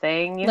and by the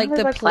thing. Like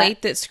the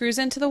plate that screws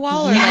into the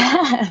wall? Or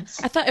yes.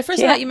 I thought at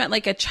first I thought you meant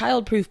like a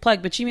childproof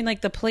plug, but you mean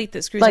like the plate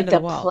that screws into the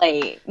wall. Like the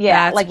plate.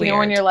 Yeah. That's like, weird.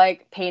 when you're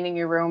like painting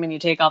your room and you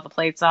take all the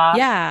plates off.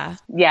 Yeah.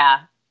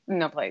 Yeah.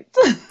 No plates.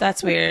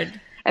 That's weird.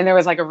 And there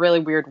was like a really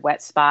weird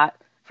wet spot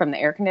from the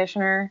air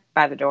conditioner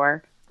by the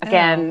door.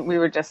 Again, we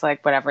were just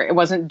like, whatever. It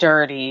wasn't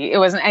dirty. It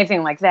wasn't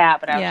anything like that.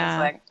 But I was just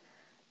like,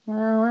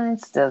 oh,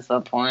 it's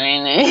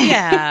disappointing.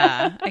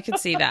 Yeah, I could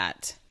see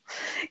that.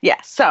 Yeah,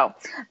 so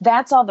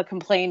that's all the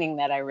complaining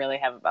that I really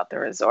have about the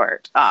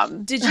resort.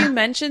 Did you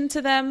mention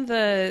to them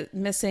the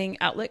missing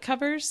outlet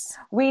covers?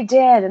 We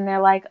did. And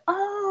they're like,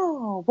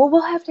 oh, well,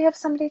 we'll have to have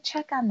somebody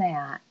check on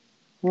that.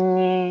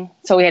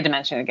 So we had to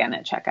mention it again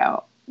at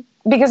checkout.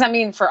 Because,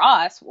 for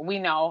us, we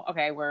know,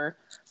 okay, we're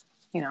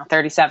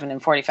 37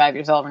 and 45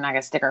 years old, we're not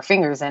going to stick our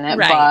fingers in it.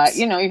 Right. But,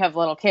 you have a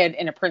little kid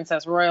in a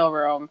Princess Royal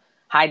room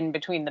hiding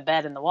between the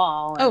bed and the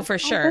wall. And, for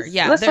sure.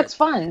 This looks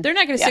fun. They're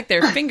not going to stick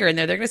their finger in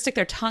there. They're going to stick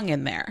their tongue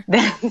in there.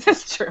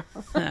 That's true.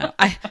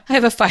 I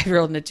have a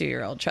 5-year-old and a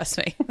 2-year-old, trust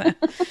me.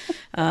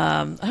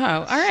 All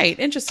right.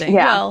 Interesting.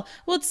 Yeah.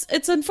 Well,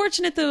 it's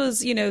unfortunate that it was,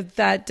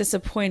 that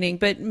disappointing,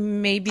 but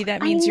maybe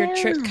that means your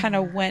trip kind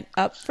of went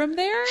up from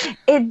there?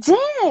 It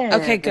did.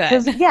 Okay,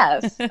 good.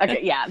 Yes.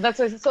 Okay, yeah.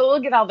 So we'll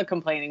get all the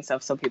complaining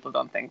stuff so people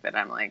don't think that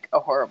I'm like a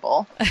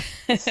horrible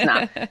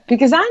snot.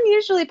 Because I'm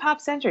usually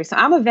Pop Century, so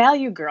I'm a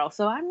value girl,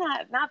 so I'm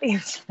not being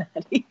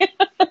snotty.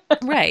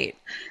 Right.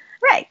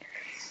 Right.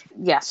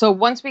 Yeah. So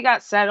once we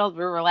got settled,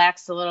 we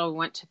relaxed a little. We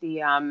went to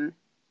the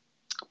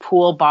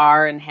pool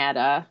bar and had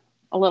a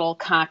little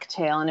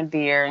cocktail and a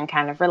beer and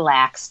kind of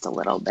relaxed a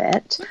little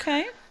bit.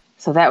 Okay.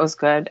 So that was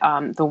good.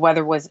 The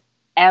weather was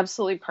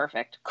absolutely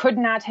perfect. Could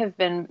not have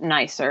been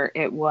nicer.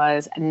 It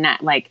was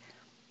not like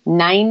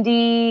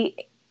 90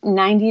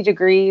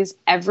 degrees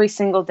every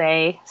single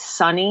day,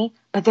 sunny,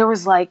 but there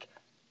was like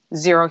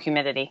zero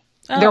humidity.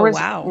 Oh, there was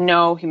wow.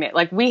 no humidity.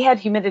 Like we had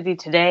humidity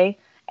today,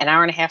 an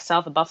hour and a half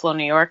south of Buffalo,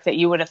 New York, that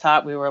you would have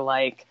thought we were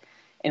like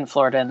in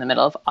Florida in the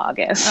middle of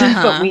August.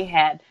 But we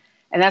had,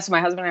 and that's what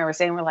my husband and I were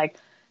saying. We're like,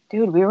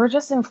 dude, we were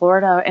just in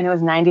Florida and it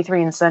was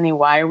 93 and sunny.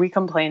 Why are we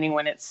complaining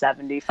when it's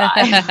 75?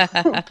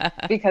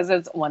 Because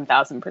it's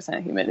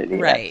 1000% humidity.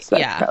 Right.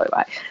 That's probably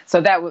why. So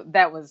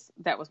that was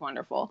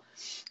wonderful.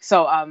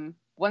 So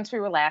once we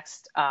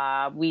relaxed,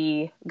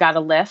 we got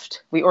a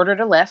lift. We ordered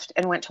a lift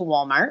and went to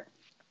Walmart.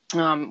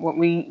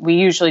 We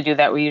usually do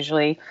that. We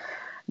usually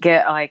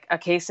get like a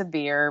case of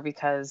beer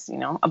because,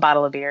 a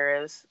bottle of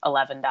beer is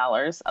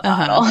 $11 a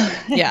bottle.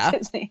 Yeah.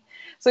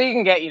 So you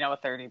can get, a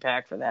 30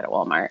 pack for that at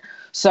Walmart.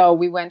 So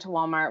we went to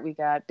Walmart, we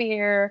got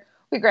beer,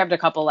 we grabbed a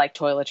couple like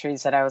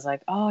toiletries that I was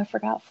like, oh, I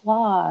forgot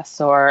floss,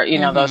 or, you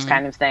know, those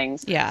kind of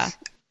things. Yeah.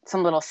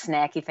 Some little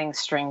snacky things,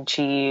 string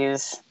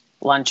cheese,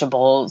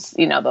 Lunchables,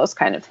 you know, those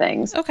kind of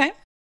things. Okay.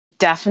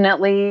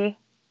 Definitely.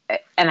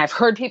 And I've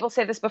heard people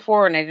say this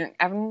before, and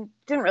I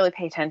didn't really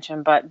pay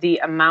attention, but the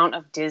amount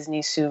of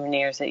Disney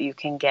souvenirs that you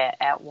can get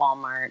at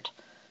Walmart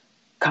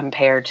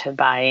compared to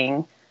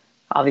buying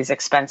all these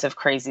expensive,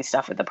 crazy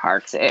stuff at the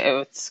parks.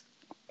 It's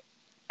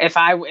if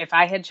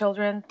I had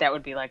children, that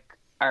would be like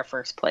our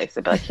first place.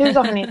 I'd be like, here's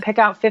honey, pick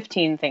out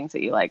 15 things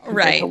that you like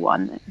compared to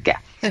one. Yeah.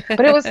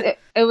 But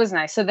it was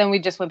nice. So then we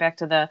just went back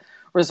to the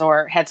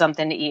resort, had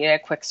something to eat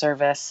at quick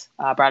service,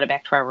 brought it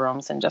back to our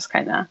rooms, and just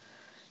kind of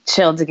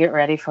chilled to get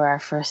ready for our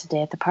first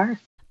day at the park.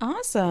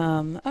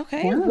 Awesome.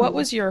 Okay. Yeah. What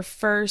was your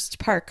first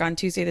park on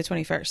Tuesday the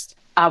 21st?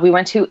 We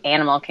went to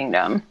Animal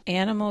Kingdom.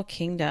 Animal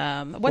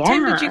Kingdom. What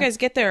time did you guys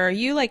get there? Are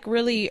you like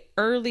really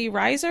early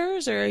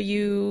risers, or are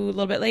you a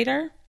little bit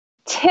later?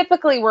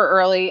 Typically, we're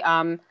early.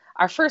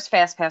 Our first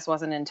Fast Pass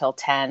wasn't until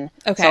 10.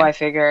 Okay. So I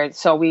figured,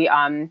 so we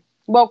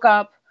woke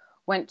up,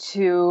 went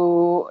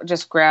to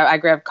I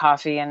grabbed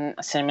coffee and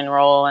a cinnamon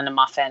roll and a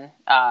muffin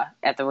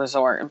at the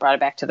resort and brought it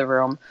back to the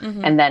room.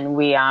 Mm-hmm. And then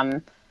we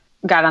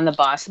got on the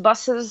bus.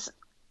 Buses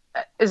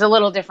is a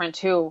little different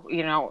too.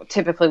 You know,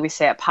 typically we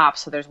stay at Pop,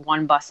 so there's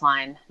one bus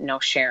line, no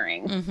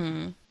sharing.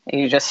 Mm-hmm.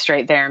 You just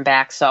straight there and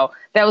back. So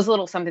that was a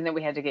little something that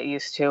we had to get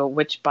used to.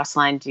 Which bus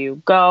line do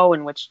you go,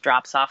 and which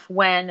drops off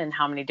when, and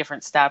how many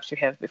different stops you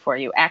have before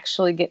you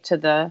actually get to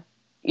the,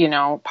 you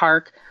know,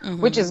 park,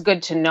 which is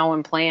good to know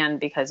and plan,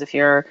 because if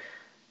you're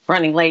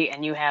running late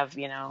and you have,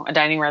 you know, a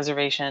dining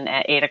reservation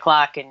at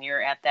 8:00 and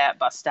you're at that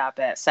bus stop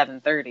at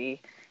 7:30,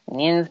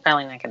 it's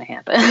probably not going to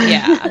happen.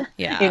 Yeah.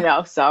 Yeah. You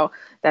know, so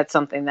that's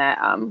something that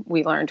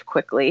we learned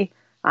quickly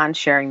on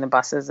sharing the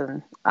buses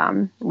and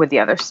with the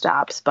other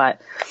stops.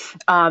 But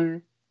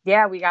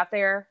yeah, we got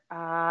there,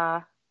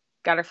 got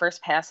our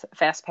first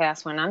Fast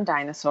Pass, went on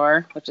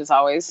Dinosaur, which is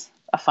always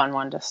a fun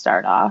one to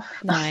start off.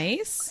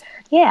 Nice.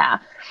 Yeah.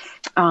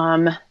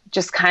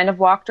 Just kind of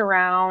walked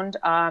around.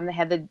 They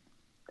had the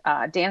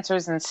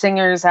dancers and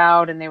singers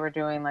out, and they were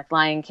doing like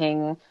Lion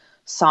King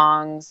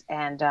songs,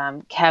 and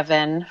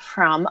Kevin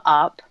from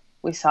Up,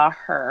 we saw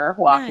her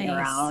walking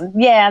around.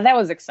 Yeah, that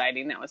was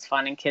exciting. That was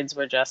fun. And kids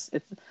were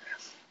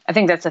I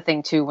think that's the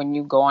thing too, when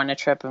you go on a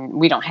trip, and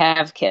we don't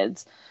have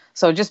kids,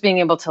 so just being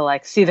able to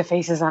like see the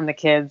faces on the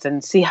kids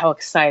and see how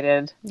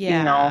excited, you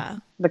know,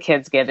 the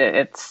kids get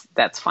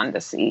that's fun to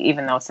see,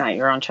 even though it's not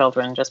your own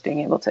children. Just being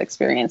able to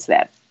experience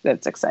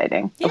that's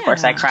exciting. Yeah. Of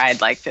course, I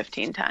cried like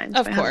 15 times.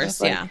 Of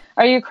course, like, yeah.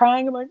 Are you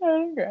crying? I'm like,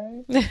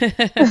 I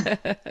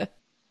didn't cry.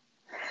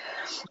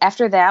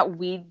 After that,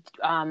 we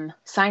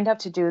signed up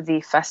to do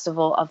the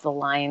Festival of the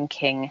Lion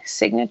King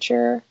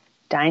signature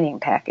dining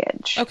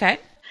package. Okay.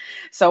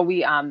 So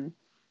we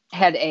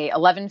had a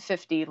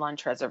 $11.50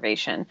 lunch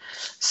reservation.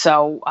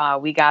 So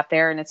we got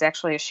there, and it's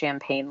actually a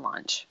champagne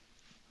lunch.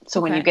 So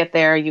when you get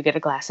there, you get a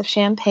glass of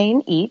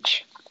champagne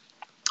each.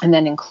 And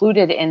then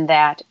included in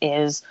that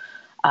is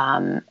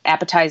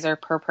appetizer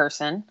per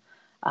person,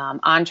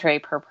 entree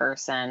per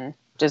person,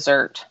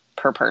 dessert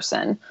per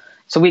person.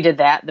 So we did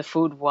that. The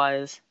food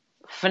was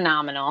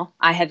phenomenal.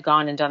 I had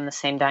gone and done the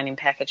same dining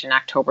package in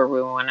October.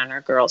 We went on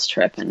our girls'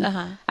 trip, and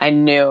I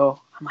knew,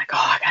 I'm like, oh,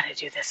 I got to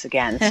do this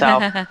again.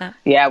 So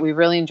yeah, we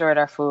really enjoyed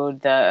our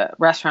food. The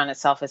restaurant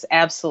itself is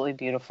absolutely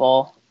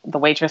beautiful. The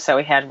waitress that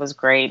we had was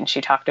great, and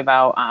she talked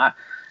about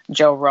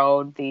Joe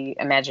Rohde, the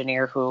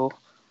Imagineer who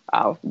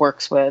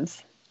works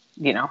with,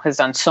 you know, has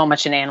done so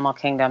much in Animal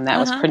Kingdom. That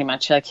was pretty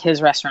much like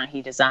his restaurant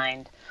he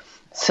designed.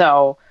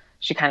 So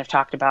she kind of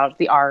talked about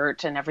the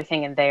art and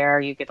everything in there.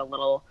 You get a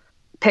little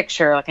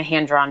picture, like a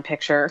hand-drawn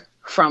picture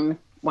from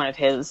one of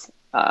his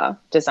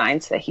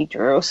designs that he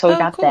drew. So we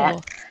got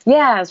that.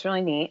 Yeah, it was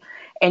really neat.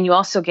 And you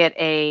also get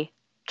a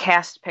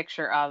cast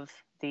picture of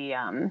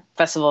the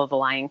Festival of the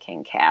Lion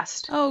King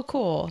cast. Oh,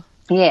 cool.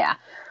 Yeah.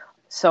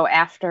 So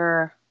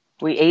after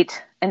we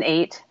ate and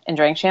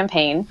drank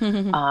champagne,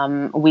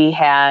 we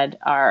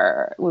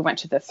went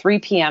to the 3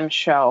 p.m.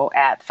 show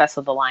at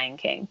Festival of the Lion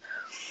King.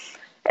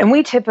 And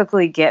we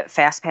typically get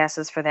fast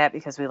passes for that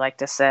because we like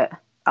to sit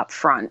up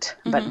front.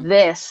 But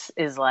this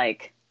is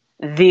like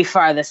the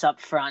farthest up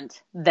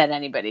front that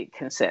anybody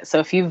can sit. So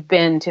if you've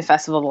been to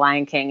Festival of the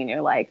Lion King and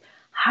you're like,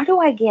 how do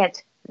I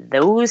get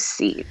those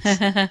seats?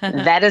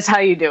 That is how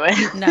you do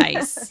it.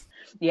 Nice.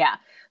 Yeah.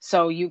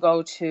 So you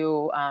go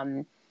to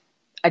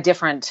a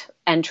different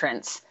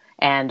entrance,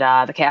 and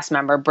the cast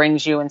member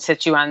brings you and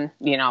sits you on,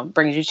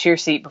 brings you to your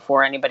seat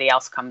before anybody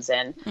else comes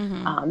in.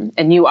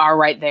 And you are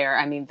right there.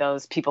 I mean,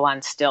 those people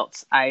on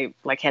stilts, I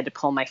had to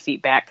pull my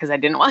feet back because I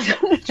didn't want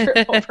them to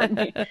trip over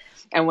me.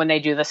 And when they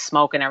do the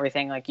smoke and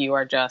everything, like, you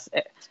are just,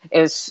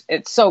 it's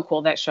so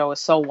cool. That show is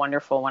so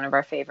wonderful. One of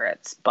our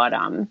favorites, but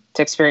to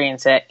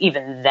experience it,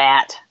 even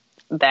that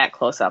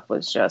close up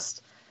was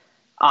just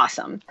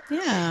awesome.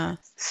 Yeah.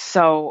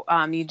 So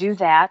you do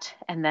that,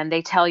 and then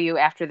they tell you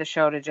after the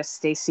show to just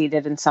stay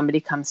seated and somebody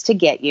comes to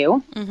get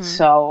you.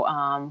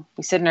 So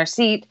we sit in our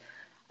seat.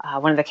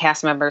 One of the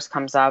cast members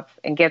comes up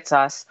and gets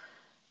us.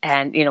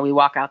 And, we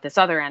walk out this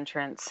other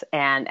entrance.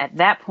 And at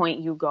that point,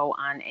 you go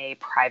on a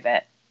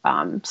private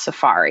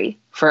safari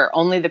for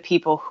only the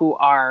people who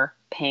are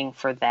paying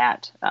for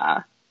that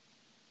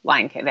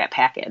that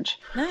package.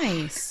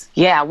 Nice.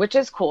 Yeah, which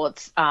is cool.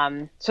 It's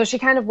so she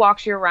kind of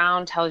walks you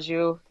around, tells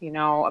you,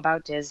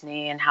 about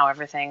Disney and how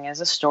everything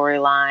is a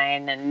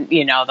storyline and,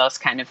 those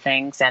kind of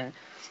things. And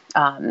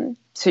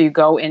so you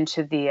go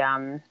into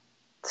the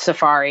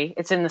safari.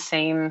 It's in the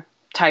same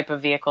type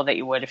of vehicle that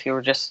you would if you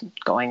were just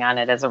going on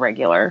it as a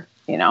regular,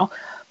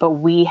 but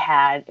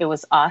it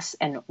was us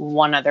and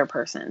one other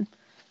person.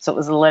 So it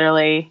was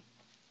literally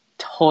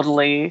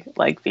totally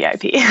like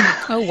VIP.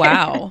 Oh,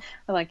 wow.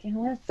 We're like,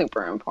 that's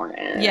super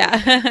important.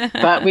 Yeah.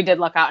 But we did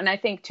luck out. And I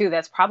think too,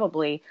 that's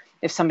probably,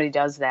 if somebody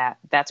does that,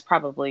 that's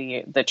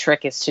probably the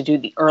trick, is to do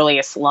the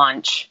earliest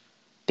lunch,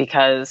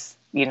 because,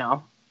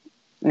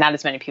 not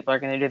as many people are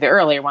going to do the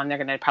earlier one. They're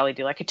going to probably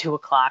do like a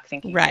 2:00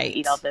 thinking, right,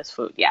 eat all this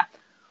food. Yeah.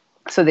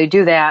 So they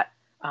do that.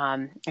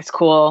 It's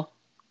cool.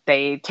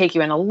 They take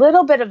you in a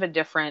little bit of a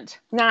different,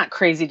 not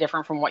crazy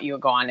different from what you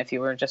would go on if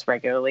you were just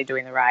regularly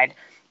doing the ride.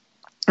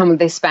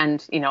 They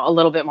spend, a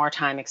little bit more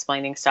time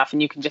explaining stuff,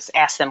 and you can just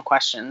ask them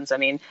questions. I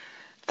mean,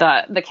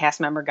 the cast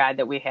member guide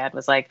that we had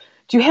was like,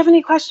 do you have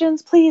any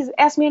questions? Please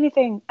ask me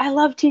anything. I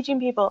love teaching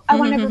people. I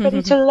want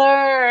everybody to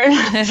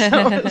learn.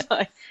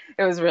 So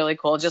it was really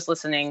cool just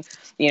listening.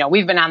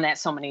 We've been on that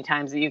so many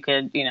times that you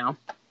could,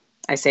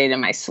 I say it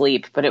in my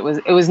sleep, but it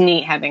was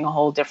neat having a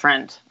whole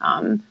different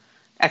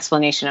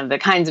explanation of the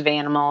kinds of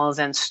animals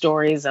and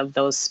stories of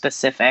those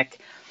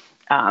specific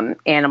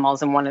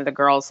animals. And one of the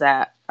girls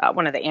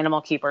one of the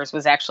animal keepers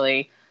was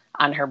actually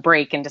on her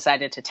break and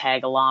decided to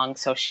tag along.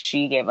 So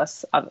she gave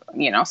us,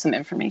 some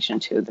information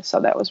too. So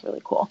that was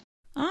really cool.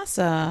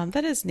 Awesome.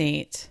 That is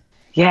neat.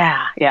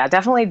 Yeah.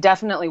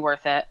 Definitely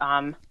worth it.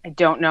 I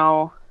don't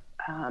know,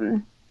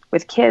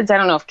 with kids, I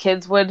don't know if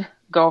kids would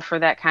go for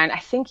that kind. I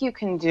think you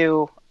can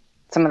do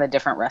some of the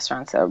different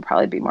restaurants that would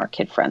probably be more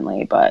kid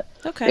friendly, but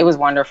okay. It was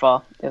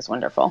wonderful.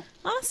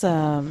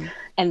 Awesome.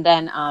 And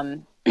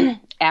then,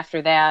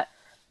 after that,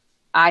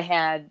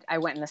 I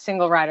went in the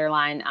single rider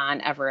line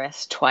on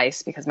Everest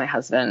twice because my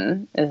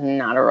husband is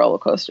not a roller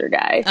coaster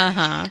guy.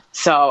 Uh-huh.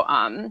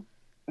 So,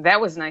 that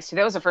was nice too.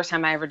 That was the first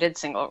time I ever did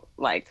single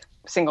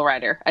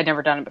rider. I'd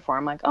never done it before.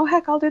 I'm like, oh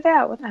heck, I'll do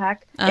that. What the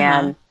heck? Uh-huh.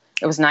 And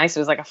it was nice. It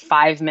was like a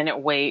 5-minute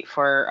wait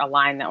for a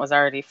line that was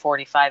already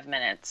 45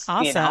 minutes.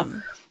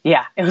 Awesome.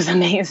 Yeah, it was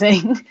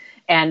amazing.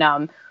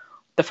 And,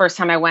 the first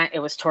time I went, it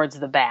was towards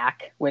the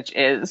back, which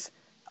is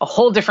a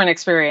whole different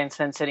experience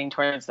than sitting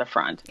towards the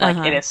front. Like,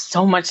 It is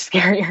so much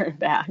scarier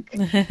back.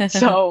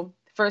 So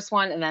first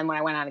one. And then when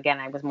I went on again,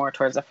 I was more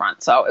towards the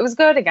front. So it was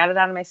good. I got it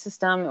out of my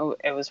system.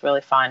 It was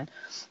really fun.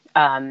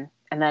 And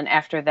then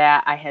after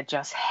that, I had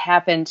just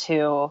happened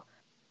to,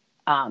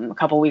 a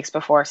couple weeks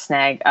before,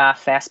 snag a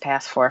fast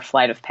pass for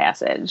Flight of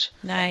Passage.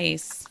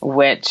 Nice.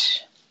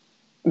 Which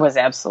was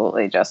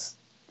absolutely just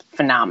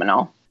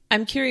phenomenal.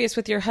 I'm curious,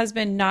 with your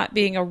husband not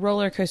being a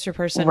roller coaster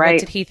person, right. What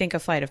did he think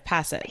of Flight of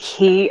Passage?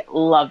 He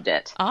loved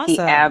it. Awesome. He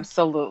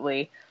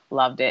absolutely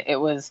loved it. It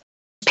was,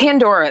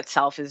 Pandora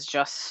itself is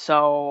just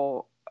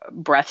so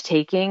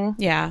breathtaking.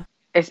 Yeah.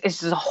 It's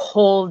just a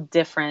whole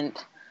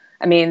different,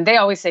 I mean, they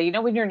always say,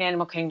 when you're in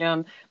Animal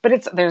Kingdom,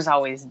 but there's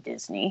always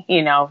Disney,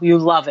 you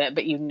love it,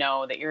 but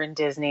that you're in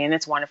Disney and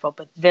it's wonderful.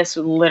 But this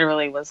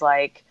literally was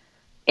like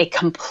a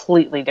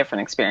completely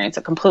different experience,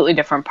 a completely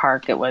different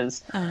park. It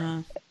was,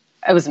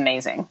 It was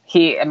amazing.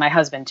 He and my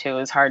husband too,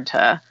 is hard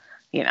to,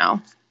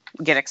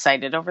 get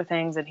excited over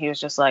things. And he was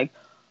just like,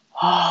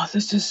 oh,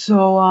 this is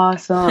so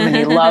awesome. And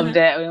he loved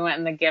it. We went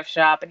in the gift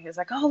shop and he was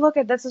like, oh, look,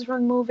 this is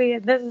from the movie.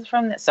 This is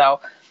from this. So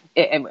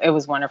it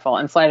was wonderful.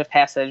 And Flight of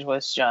Passage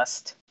was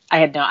just, I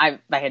had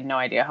no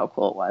idea how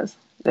cool it was.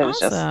 It was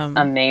just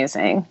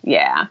amazing.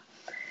 Yeah.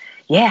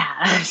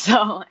 Yeah.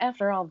 So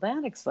after all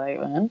that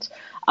excitement,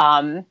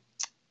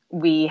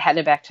 we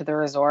headed back to the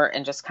resort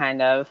and just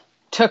kind of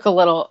took a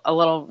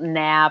little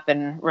nap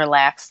and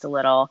relaxed a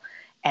little.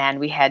 And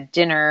we had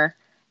dinner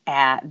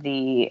at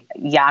the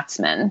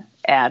Yachtsman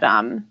at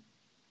the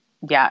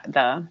Yacht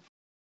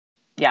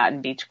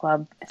and Beach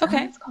Club. Is that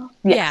what it's called?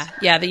 Yes.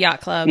 Yeah, the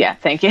Yacht Club. Yeah,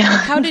 thank you.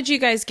 How did you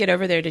guys get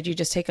over there? Did you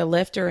just take a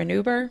Lyft or an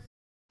Uber?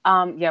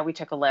 Yeah, we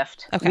took a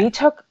Lyft. Okay.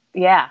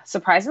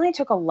 Surprisingly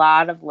took a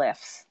lot of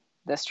Lyfts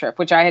this trip,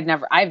 which I've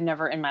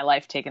never in my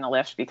life taken a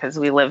Lyft, because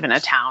we live in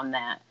a town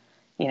that,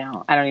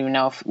 I don't even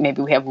know if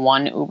maybe we have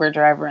one Uber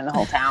driver in the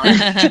whole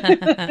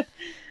town.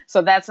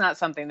 So that's not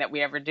something that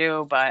we ever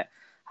do, but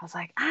I was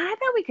like, I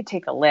bet we could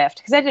take a Lyft,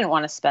 because I didn't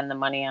want to spend the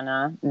money on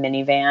a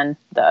minivan,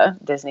 the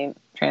Disney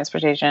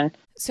transportation.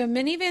 So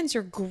minivans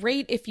are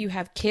great if you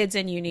have kids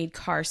and you need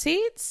car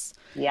seats.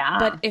 Yeah.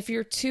 But if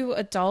you're two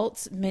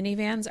adults,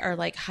 minivans are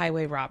like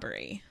highway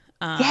robbery.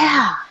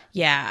 Yeah.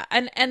 Yeah.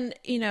 And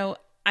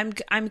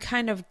I'm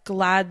kind of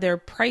glad they're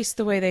priced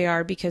the way they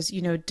are, because,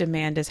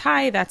 demand is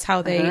high. That's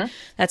how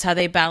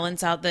they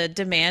balance out the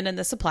demand and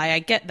the supply. I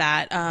get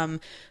that.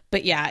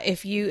 But yeah,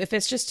 if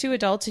it's just two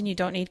adults and you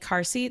don't need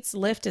car seats,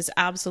 Lyft is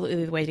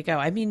absolutely the way to go.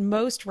 I mean,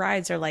 most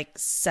rides are like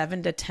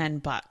 $7 to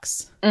 $10.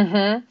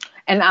 Mm-hmm.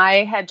 And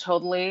I had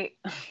totally,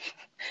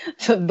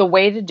 so the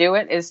way to do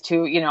it is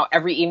to,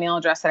 every email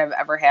address that I've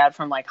ever had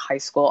from like high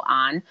school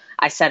on,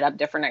 I set up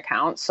different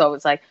accounts. So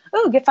it's like,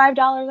 oh, get $5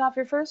 off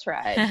your first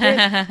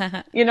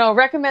ride.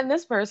 Recommend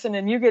this person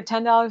and you get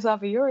 $10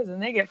 off of yours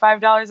and they get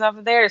 $5 off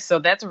of theirs. So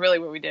that's really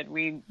what we did.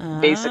 We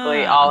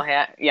basically all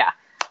had,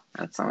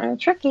 that's something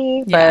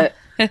tricky, but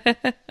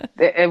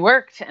it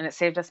worked and it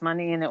saved us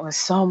money and it was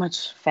so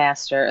much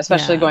faster,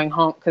 especially going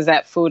home because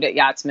that food at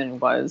Yachtsman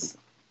was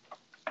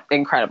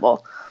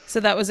incredible. So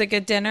that was a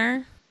good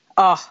dinner?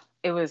 Oh,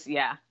 it was,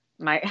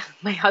 My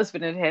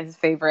husband and his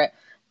favorite,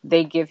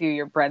 they give you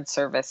your bread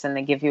service and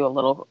they give you a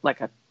little, like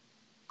a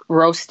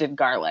roasted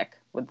garlic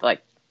with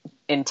like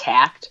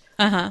intact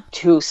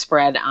to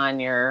spread on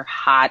your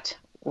hot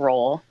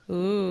roll.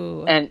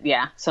 Ooh. And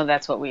so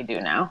that's what we do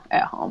now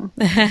at home.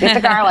 Get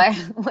the garlic.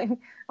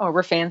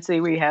 We're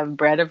fancy. We have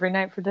bread every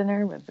night for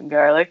dinner with the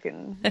garlic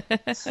and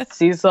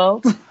sea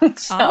salt.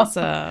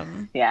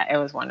 Awesome. Yeah, it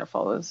was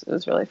wonderful. It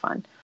was really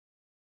fun.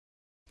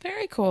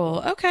 Very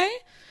cool. Okay.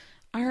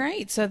 All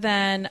right. So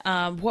then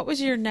what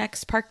was your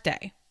next park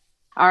day?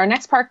 Our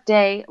next park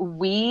day,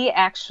 we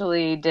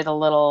actually did a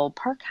little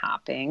park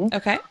hopping.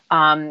 Okay.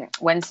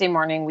 Wednesday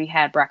morning, we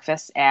had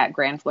breakfast at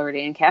Grand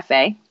Floridian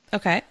Cafe.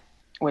 Okay.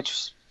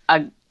 Which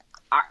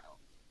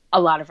a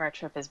lot of our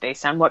trip is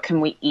based on what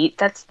can we eat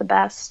that's the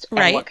best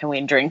and what can we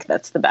drink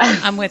that's the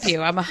best. I'm with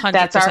you. I'm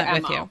 100%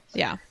 with you.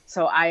 Yeah.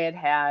 So I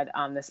had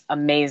this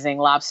amazing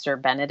lobster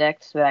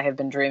Benedict that I have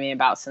been dreaming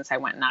about since I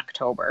went in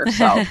October.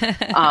 So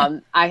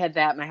I had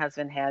that. My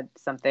husband had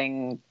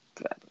something,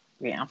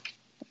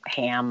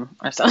 ham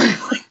or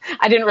something.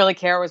 I didn't really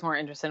care. I was more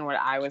interested in what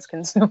I was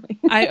consuming.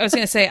 I was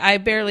going to say, I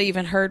barely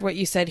even heard what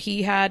you said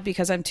he had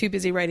because I'm too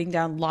busy writing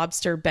down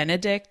lobster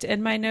Benedict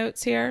in my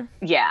notes here.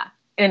 Yeah.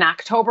 In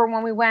October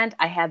when we went,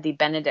 I had the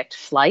Benedict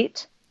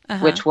Flight,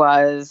 which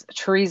was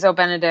chorizo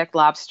Benedict,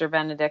 lobster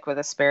Benedict with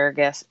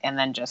asparagus, and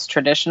then just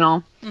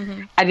traditional.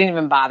 Mm-hmm. I didn't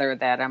even bother with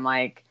that. I'm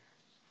like,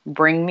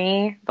 bring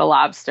me the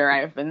lobster.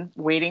 I've been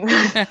waiting.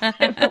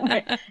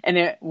 And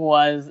it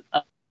was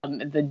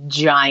the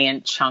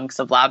giant chunks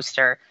of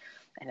lobster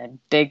and a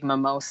big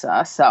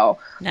mimosa. So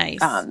nice.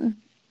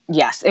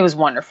 Yes, it was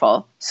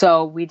wonderful.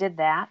 So we did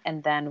that,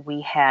 and then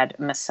we had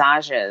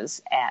massages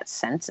at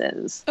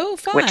Senses. Oh,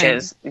 fun! Which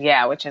is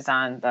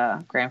on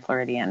the Grand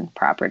Floridian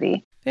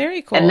property.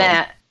 Very cool. And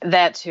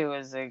that too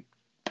is a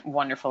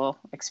wonderful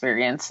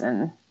experience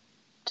and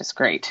just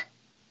great.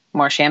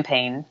 More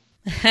champagne.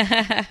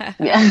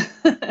 Yeah.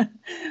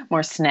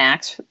 More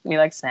snacks. We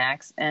like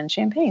snacks and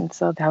champagne,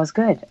 so that was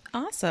good.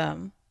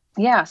 Awesome.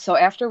 Yeah. So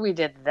after we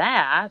did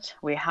that,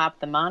 we hopped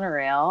the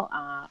monorail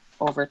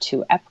over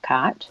to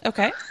Epcot.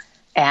 Okay.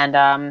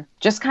 And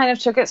just kind of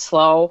took it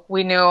slow.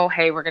 We knew,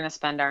 hey, we're going to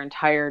spend our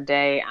entire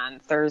day on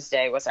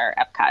Thursday was our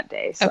Epcot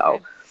day.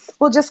 So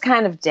we'll just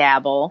kind of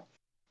dabble.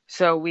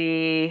 So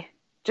we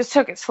just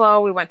took it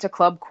slow. We went to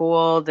Club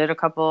Cool, did a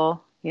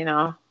couple,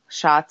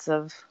 shots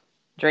of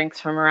drinks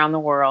from around the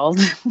world.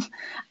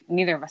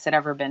 Neither of us had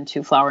ever been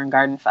to Flower and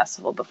Garden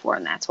Festival before,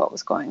 and that's what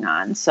was going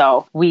on.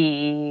 So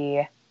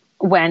we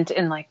went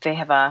and they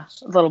have a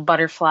little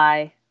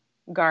butterfly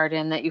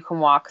garden that you can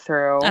walk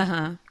through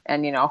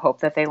and hope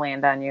that they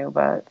land on you,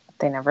 but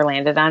they never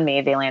landed on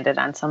me. They landed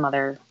on some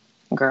other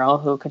girl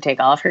who could take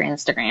all of her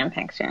Instagram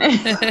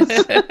pictures.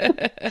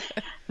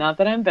 Not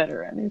that I'm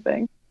bitter or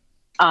anything.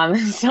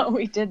 So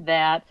we did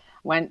that.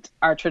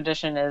 Our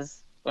tradition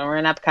is when we're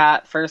in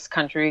Epcot, first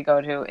country we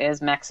go to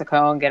is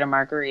Mexico and get a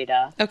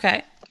margarita.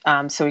 Okay.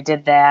 So we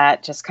did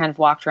that, just kind of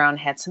walked around,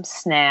 had some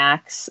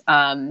snacks,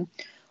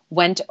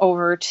 went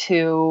over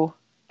to,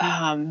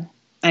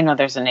 I know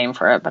there's a name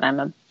for it, but I'm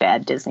a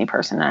bad Disney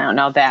person. I don't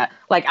know that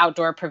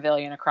outdoor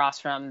pavilion across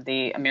from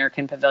the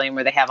American Pavilion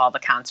where they have all the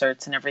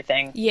concerts and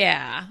everything.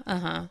 Yeah.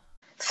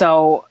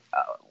 So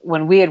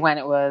when we had went,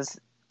 it was,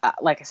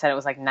 like I said, it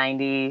was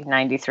 90,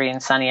 93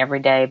 and sunny every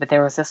day, but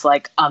there was this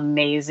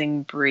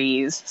amazing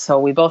breeze. So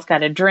we both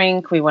got a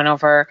drink. We went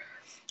over,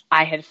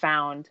 I had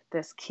found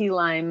this key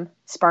lime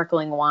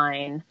sparkling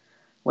wine,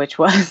 which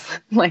was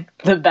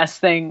the best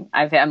thing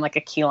I've had. I'm a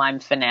key lime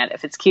fanatic.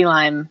 If it's key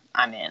lime,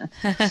 I'm in.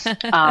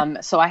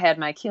 So I had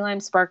my key lime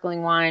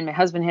sparkling wine. My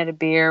husband had a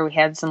beer. We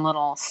had some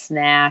little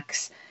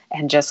snacks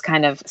and just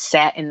kind of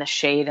sat in the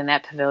shade in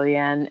that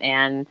pavilion.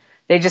 And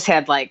they just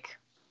had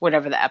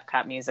whatever the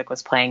Epcot music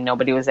was playing.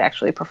 Nobody was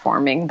actually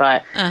performing,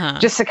 but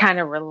just to kind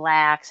of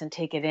relax and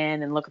take it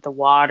in and look at the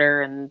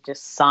water and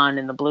just sun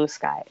and the blue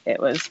sky.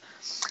 It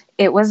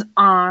was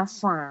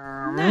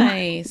awesome.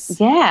 Nice.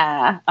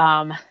 Yeah.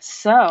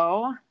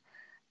 So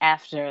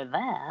after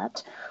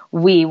that,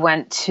 we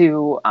went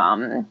to,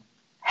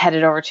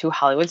 headed over to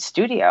Hollywood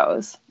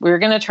Studios. We were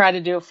going to try to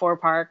do 4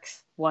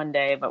 parks one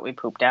day, but we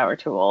pooped out. We're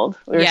too old.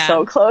 We were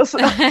so close.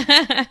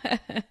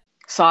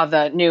 Saw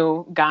the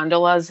new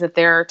gondolas that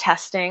they're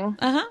testing.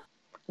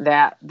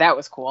 That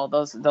was cool.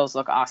 Those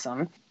look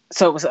awesome.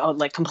 so it was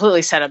like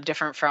completely set up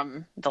different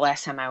from the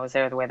last time I was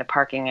there, the way the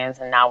parking is,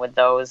 and now with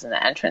those and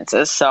the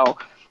entrances. So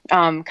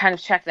kind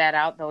of check that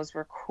out. Those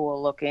were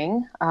cool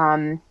looking.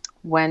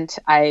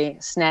 I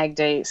snagged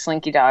a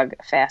Slinky Dog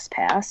Fast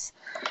Pass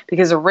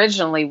because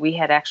originally we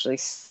had actually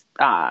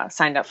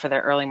signed up for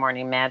their early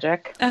morning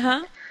magic.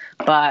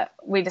 But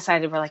we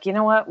decided, we're like, you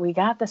know what? We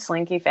got the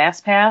Slinky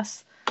Fast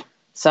Pass.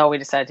 So we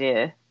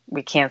decided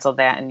we canceled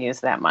that and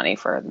used that money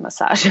for the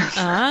massages.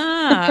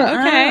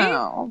 Okay.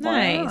 Oh,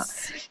 nice.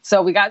 Wow.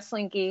 So we got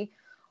Slinky.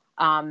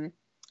 My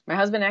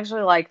husband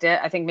actually liked it.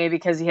 I think maybe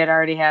because he had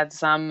already had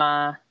some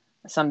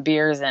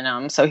beers in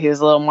him, so he was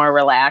a little more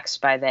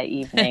relaxed by that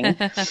evening.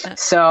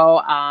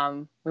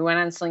 So we went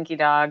on Slinky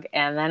Dog,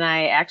 and then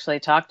I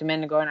actually talked him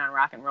into going on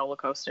Rock and Roller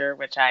Coaster,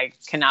 which I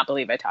cannot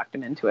believe I talked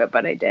him into it,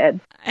 but I did.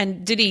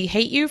 And did he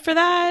hate you for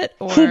that?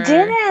 Or? He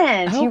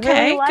didn't. Okay, he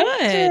really liked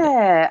good.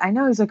 it. I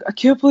know. He's like, I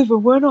can't believe I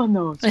went on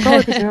those. Probably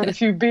because I had a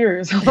few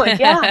beers. I'm like,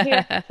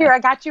 yeah, here, I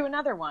got you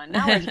another one.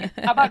 Now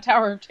how about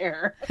Tower of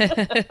Terror?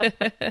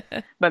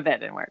 But that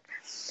didn't work.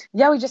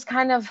 Yeah, we just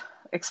kind of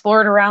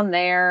explored around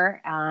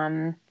there,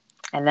 and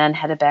then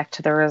headed back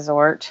to the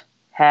resort.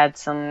 Had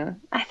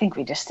I think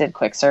we just did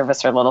quick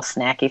service or little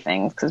snacky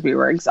things because we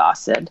were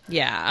exhausted.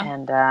 Yeah.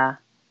 And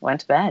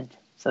went to bed.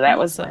 So that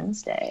was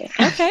Wednesday.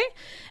 Okay.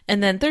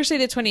 And then Thursday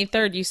the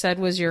 23rd, you said,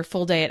 was your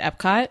full day at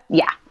Epcot?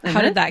 Yeah.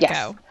 How did that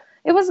go?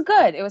 It was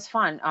good. It was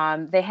fun.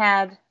 They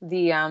had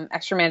the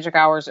extra magic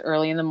hours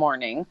early in the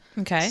morning.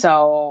 Okay.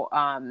 So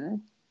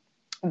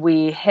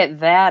we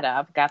hit that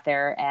up, got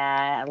there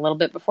at a little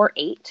bit before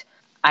 8.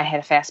 I had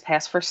a fast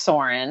pass for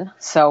Soarin'.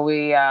 So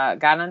we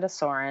got onto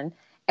Soarin'.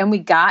 And we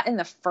got in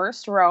the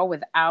first row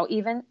without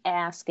even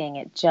asking.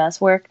 It just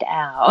worked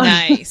out.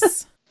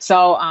 Nice.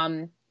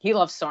 So he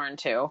loves Soarin'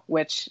 too,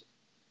 which,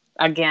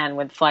 again,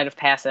 with Flight of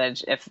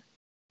Passage,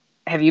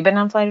 have you been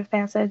on Flight of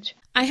Passage?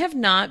 I have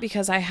not,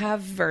 because I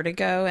have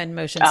vertigo and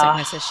motion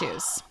sickness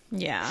issues.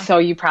 Yeah. So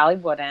you probably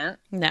wouldn't.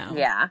 No.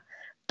 Yeah.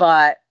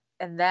 But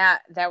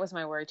that was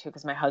my worry too,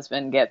 because my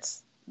husband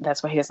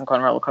that's why he doesn't go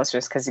on roller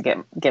coasters, because he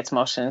gets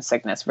motion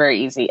sickness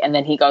very easy. And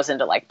then he goes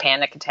into like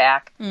panic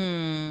attack.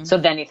 So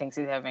then he thinks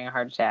he's having a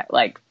heart attack.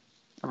 Like,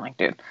 I'm like,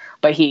 dude,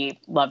 but he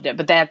loved it.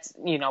 But that's,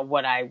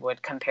 what I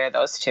would compare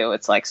those to.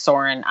 It's like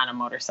Soarin' on a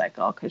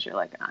motorcycle, because you're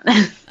like on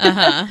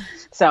it.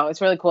 So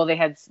it's really cool. They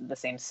had the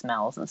same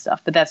smells and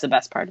stuff, but that's the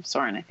best part of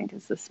Soarin', I think,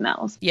 is the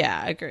smells.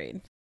 Yeah, agreed.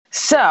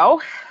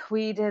 So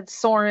we did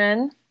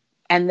Soarin',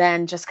 and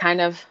then just kind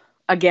of,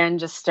 again,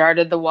 just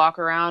started the walk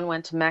around,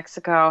 went to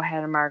Mexico,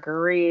 had a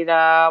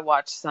margarita,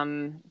 watched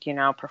some,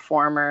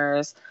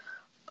 performers,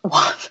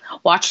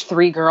 watched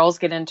 3 girls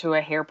get into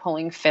a hair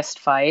pulling fist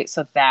fight.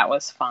 So that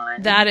was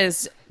fun. That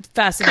is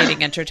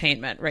fascinating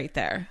entertainment right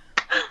there.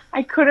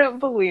 I couldn't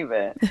believe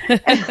it.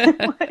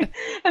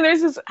 And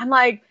there's this, I'm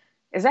like,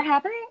 is that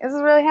happening? Is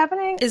this really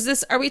happening?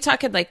 Are we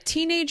talking like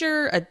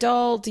teenager,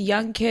 adult,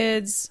 young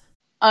kids?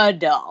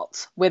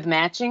 Adult with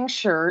matching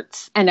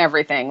shirts and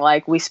everything.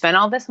 Like, we spent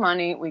all this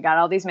money, we got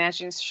all these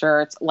matching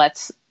shirts,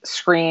 let's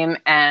scream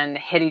and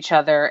hit each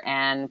other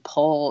and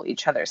pull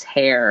each other's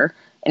hair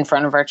in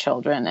front of our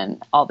children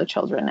and all the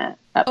children at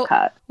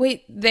Epcot. Oh,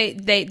 wait,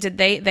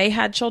 they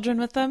had children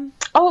with them?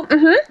 Oh,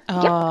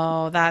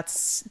 Oh, yep.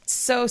 That's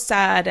so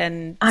sad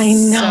and I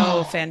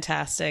know. So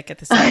fantastic at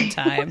the same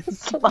time.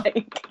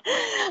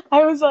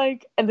 I was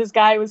like, and this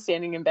guy was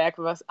standing in back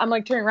of us. I'm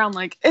like turning around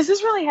like, is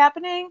this really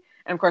happening?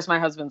 And of course my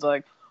husband's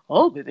like,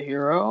 I'll be the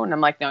hero. And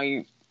I'm like, no,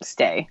 you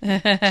stay.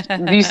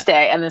 You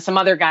stay. And then some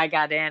other guy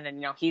got in,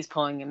 and he's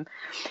pulling him.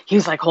 He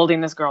was like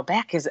holding this girl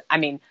back, because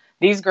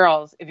these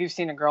girls, if you've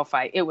seen a girl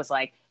fight, it was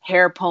like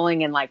hair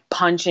pulling and like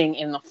punching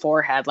in the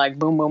forehead, like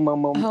boom, boom,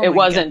 boom, boom. Oh, it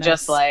wasn't goodness.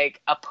 just like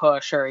a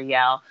push or a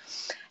yell.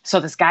 So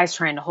this guy's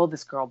trying to hold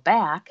this girl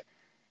back,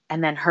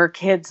 and then her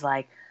kid's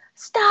like,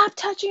 stop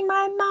touching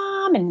my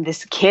mom. And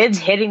this kid's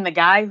hitting the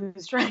guy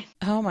who's trying.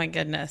 Oh my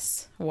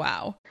goodness.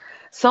 Wow.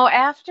 So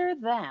after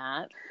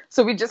that,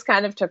 we just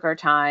kind of took our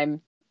time,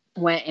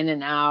 went in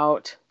and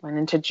out, went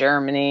into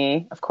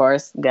Germany, of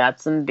course, got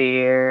some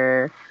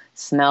beer,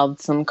 smelled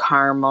some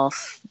caramel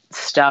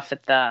stuff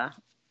at the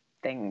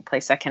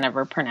place I can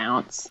never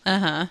pronounce.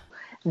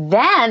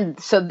 Then,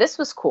 so this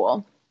was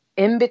cool.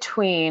 In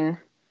between,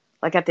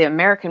 like at the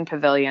American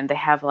Pavilion, they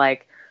have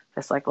like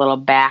this like little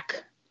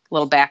back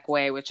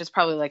way, which is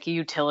probably like a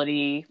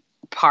utility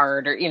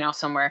part or,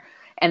 somewhere.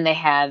 And they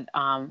had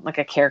like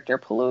a character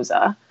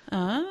palooza.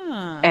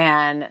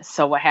 And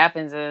so what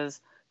happens is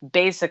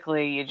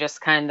basically you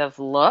just kind of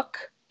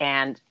look,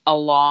 and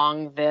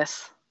along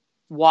this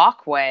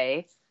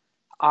walkway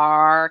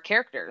are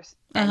characters.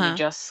 And you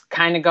just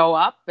kind of go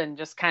up and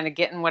just kind of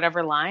get in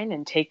whatever line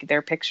and take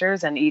their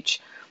pictures. And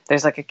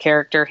there's like a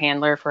character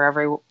handler for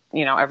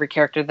every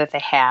character that they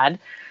had.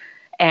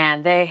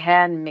 And they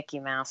had Mickey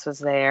Mouse was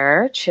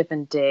there, Chip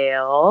and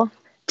Dale,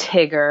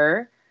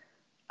 Tigger,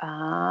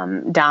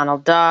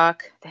 Donald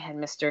Duck. They had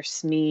Mr.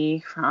 Smee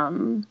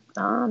from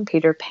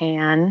Peter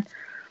Pan.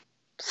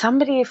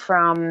 Somebody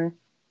from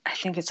I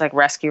think it's like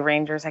Rescue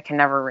Rangers. I can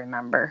never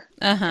remember.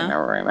 I Uh-huh. can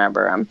never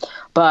remember them.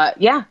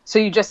 But yeah, so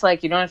you just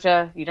like, you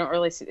don't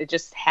really see, it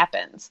just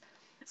happens.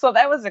 So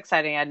that was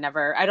exciting.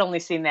 I'd only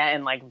seen that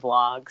in like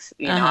vlogs,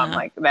 I'm Uh-huh.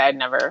 like, that I'd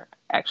never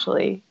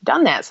actually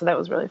done that. So that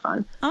was really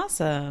fun.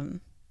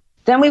 Awesome.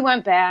 Then we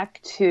went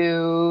back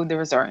to the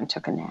resort and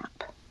took a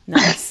nap.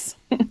 Nice.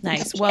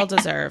 Nice. Well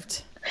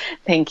deserved.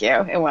 Thank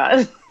you. It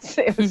was.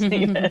 It was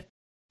needed.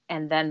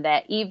 And then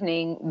that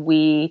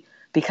evening,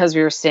 because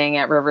we were staying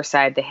at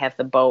Riverside, they have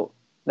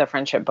the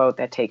friendship boat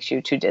that takes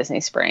you to Disney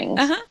Springs,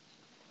 Uh-huh.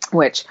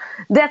 which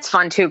that's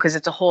fun too, because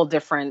it's a whole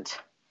different,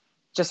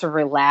 just a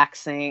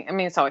relaxing. I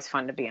mean, it's always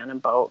fun to be on a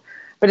boat,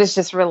 but it's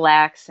just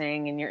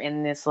relaxing, and you're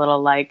in this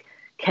little like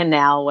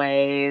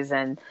canalways,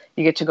 and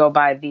you get to go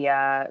by the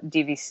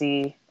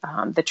DVC,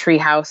 the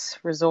Treehouse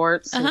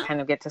resorts, and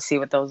kind of get to see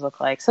what those look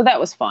like. So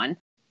that was fun.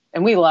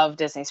 And we love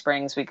Disney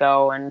Springs. We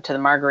go into the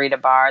margarita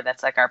bar.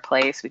 That's like our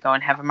place. We go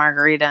and have a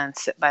margarita and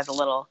sit by the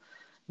little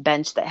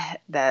bench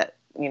that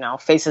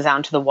faces out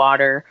into the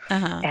water.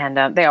 Uh-huh.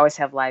 And they always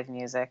have live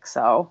music.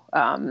 So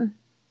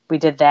we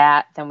did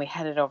that. Then we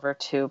headed over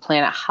to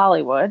Planet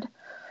Hollywood.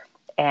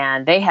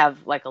 And they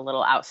have like a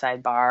little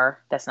outside bar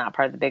that's not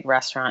part of the big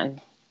restaurant.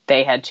 And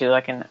they had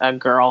like a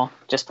girl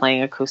just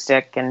playing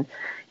acoustic. And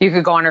you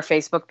could go on her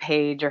Facebook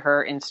page or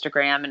her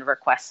Instagram and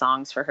request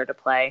songs for her to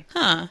play.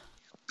 Huh.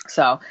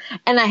 So,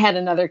 and I had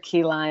another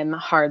key lime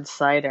hard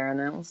cider, and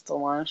it was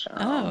delicious.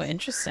 Oh,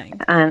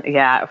 interesting. And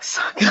yeah, it was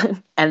so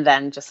good. And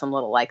then just some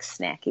little like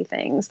snacky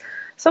things.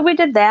 So we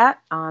did that,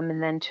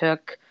 and then I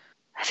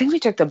think we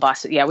took the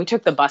bus. Yeah, we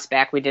took the bus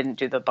back. We didn't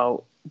do the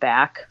boat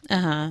back.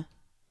 Uh-huh.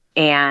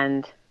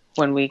 And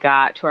when we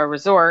got to our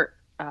resort,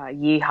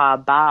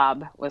 Yeehaw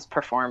Bob was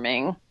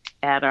performing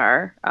at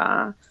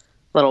our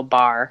little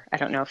bar. I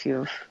don't know if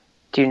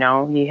do you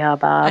know Yeehaw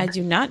Bob? I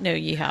do not know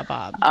Yeehaw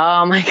Bob.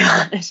 Oh my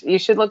gosh. You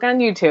should look on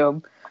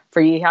YouTube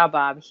for Yeehaw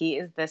Bob. He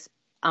is this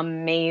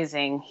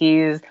amazing.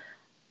 He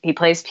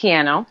plays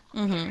piano,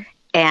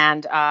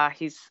 and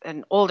he's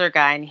an older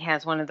guy, and he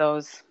has one of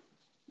those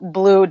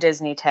blue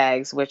Disney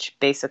tags, which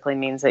basically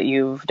means that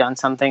you've done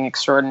something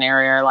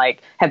extraordinary or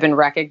like have been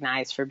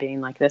recognized for being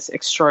like this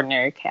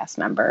extraordinary cast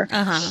member.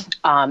 Uh-huh.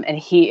 And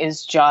he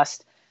is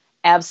just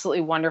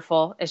absolutely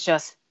wonderful. It's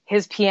just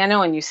his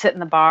piano, and you sit in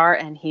the bar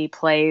and he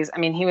plays. I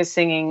mean, he was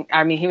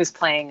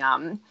playing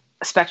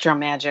Spectrum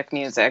Magic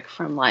music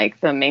from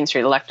like the Main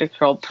Street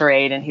Electrical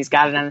Parade, and he's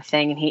got it on the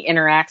thing, and he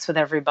interacts with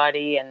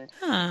everybody, and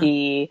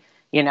he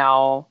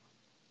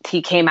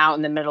came out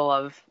in the middle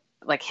of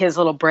like his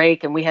little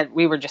break, and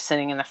we were just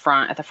sitting at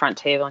the front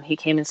table, and he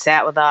came and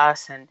sat with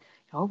us, and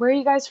where are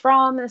you guys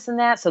from, this and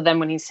that. So then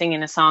when he's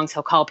singing his songs,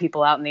 he'll call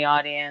people out in the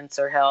audience,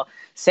 or he'll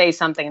say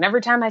something, and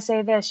every time I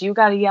say this, you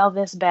got to yell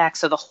this back.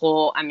 So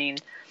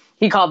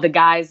he called the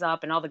guys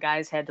up, and all the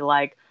guys had to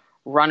like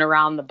run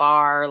around the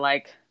bar,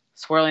 like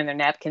swirling their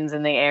napkins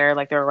in the air,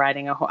 like they were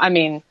riding a horse. I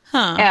mean,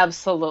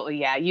 absolutely.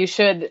 Yeah. You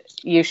should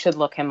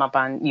look him up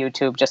on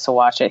YouTube just to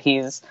watch it.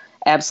 He's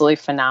absolutely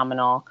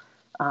phenomenal.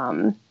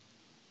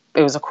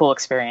 It was a cool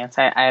experience.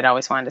 I had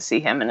always wanted to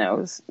see him, and I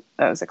was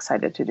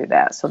excited to do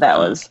that. So that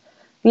was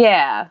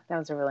a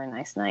really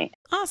nice night.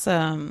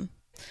 Awesome.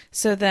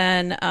 So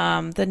then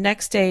the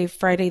next day,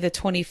 Friday the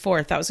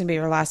 24th, that was going to be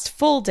your last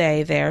full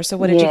day there. So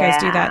what did you guys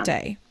do that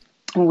day?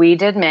 We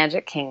did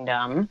Magic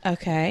Kingdom.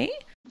 Okay.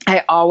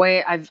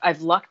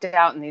 I've lucked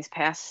out in these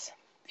past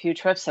few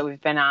trips that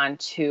we've been on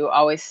to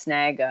always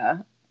snag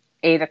a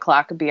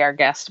 8:00 be our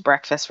guest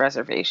breakfast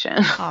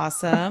reservation.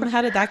 Awesome.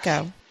 How did that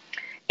go?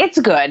 It's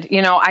good.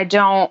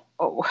 The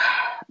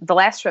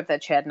last trip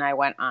that Chad and I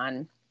went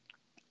on,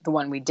 the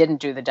one we didn't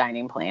do the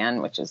dining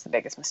plan, which is the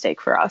biggest mistake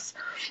for us.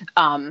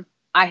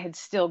 I had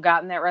still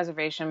gotten that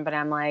reservation, but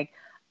I'm like,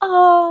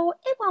 oh,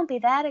 it won't be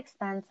that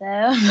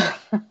expensive.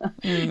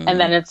 And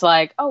then it's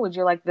like, oh, would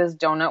you like this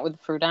donut with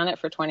fruit on it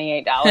for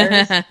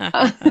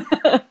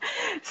 $28?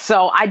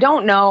 So I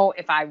don't know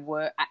if I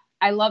would.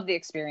 I love the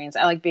experience.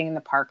 I like being in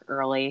the park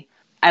early.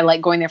 I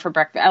like going there for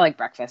breakfast. I like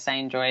breakfast. I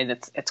enjoy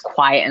it. It's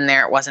quiet in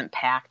there. It wasn't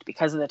packed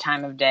because of the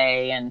time of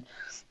day. And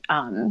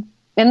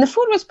the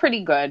food was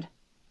pretty good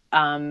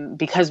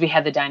because we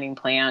had the dining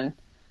plan.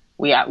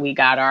 We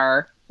got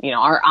our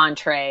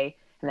entree,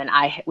 and then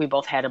we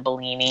both had a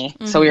Bellini.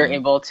 So we were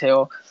able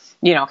to,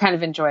 kind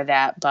of enjoy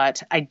that.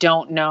 But I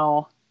don't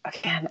know.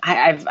 Again,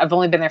 I've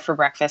only been there for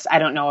breakfast. I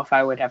don't know if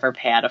I would ever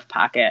pay out of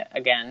pocket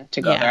again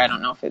to go there. I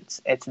don't know if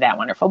it's that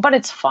wonderful, but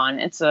it's fun.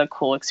 It's a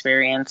cool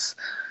experience.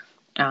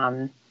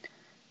 And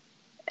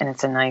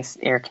it's a nice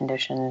air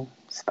conditioned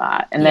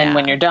spot. And then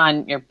when you're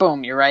done, you're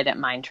right at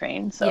Mine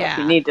Train. So if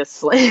you need to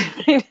sleep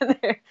right in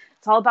there,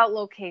 it's all about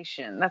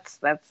location. That's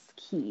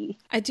key.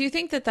 I do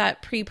think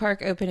that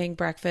pre-park opening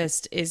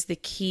breakfast is the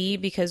key,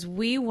 because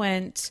we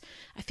went,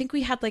 I think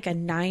we had like a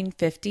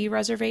 9:50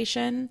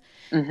 reservation,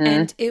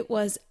 and it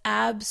was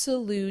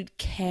absolute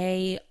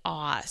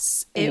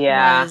chaos. It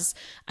was,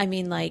 I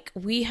mean, like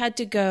we had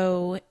to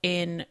go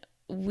in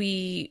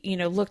we,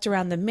 looked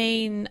around the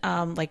main,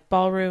 like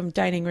ballroom,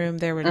 dining room.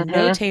 There were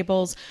no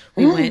tables.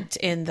 We went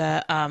in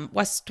the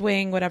West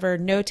Wing, whatever,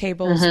 no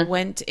tables.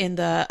 Went in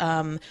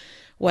the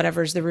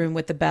whatever's the room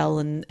with the bell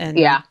and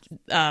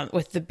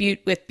with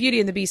Beauty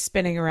and the Beast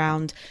spinning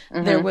around.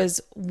 There was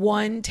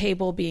one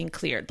table being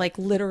cleared. Like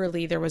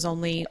literally there was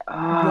only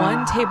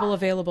one table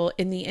available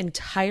in the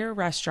entire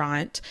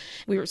restaurant.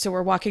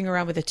 We're walking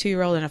around with a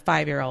 2-year-old and a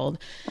 5-year-old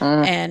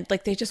and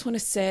like they just want to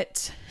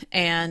sit,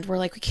 and we're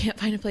like, we can't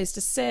find a place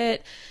to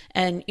sit,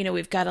 and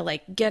we've got to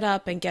like get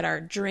up and get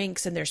our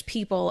drinks, and there's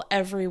people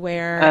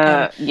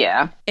everywhere.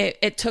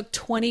 It took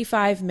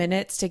 25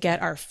 minutes to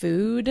get our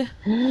food.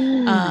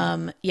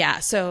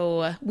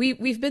 So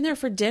we've been there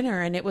for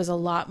dinner, and it was a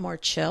lot more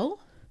chill.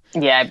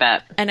 Yeah, I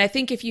bet. And I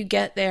think if you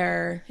get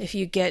prior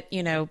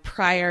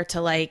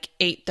to like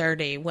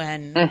 8:30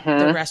 when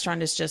the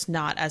restaurant is just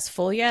not as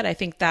full yet, I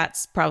think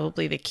that's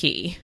probably the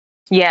key.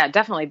 Yeah,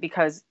 definitely.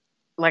 Because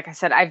like I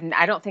said,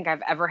 I don't think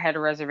I've ever had a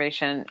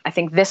reservation. I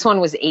think this one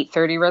was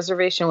 8:30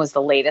 reservation was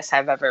the latest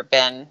I've ever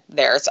been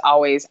there. It's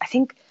always,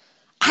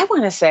 I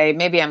want to say,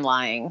 maybe I'm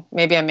lying.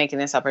 Maybe I'm making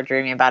this up or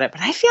dreaming about it. But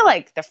I feel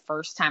like the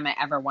first time I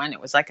ever went, it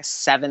was like a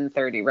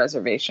 7:30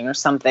 reservation or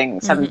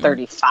something,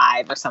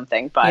 7:35 or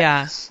something. But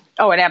it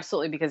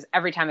absolutely, because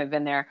every time I've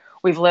been there,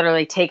 we've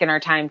literally taken our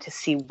time to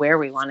see where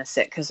we want to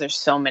sit because there's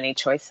so many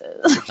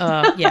choices.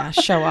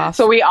 Show off.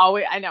 So we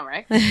always, I know,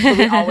 right? So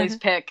we always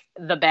pick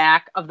the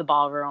back of the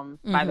ballroom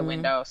by the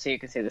window so you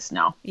can see the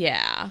snow.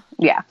 Yeah.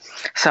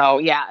 So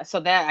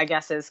that I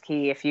guess is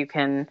key if you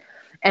can.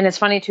 And it's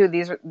funny too,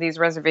 these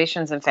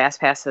reservations and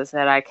fast passes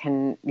that I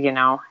can,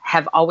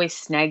 have always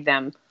snagged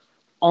them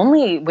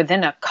only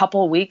within a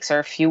couple weeks or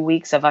a few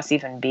weeks of us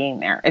even being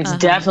there. It's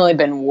definitely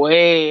been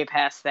way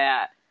past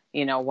that,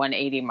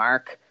 180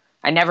 mark.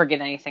 I never get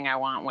anything I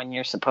want when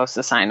you're supposed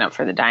to sign up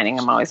for the dining.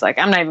 I'm always like,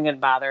 I'm not even going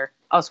to bother.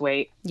 I'll just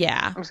wait.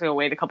 Yeah. I'm just going to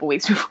wait a couple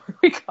weeks before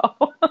we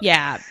go.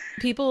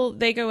 People,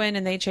 they go in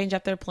and they change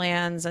up their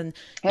plans, and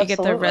you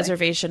get the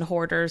reservation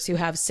hoarders who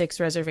have 6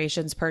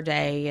 reservations per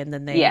day, and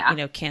then they,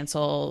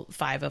 cancel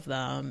 5 of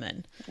them.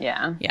 And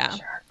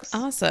Sharks.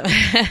 Awesome.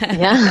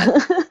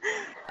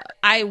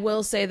 I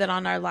will say that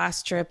on our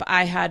last trip,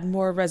 I had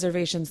more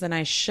reservations than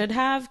I should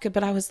have,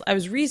 but I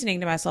was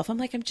reasoning to myself, I'm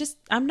like,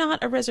 I'm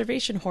not a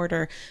reservation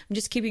hoarder. I'm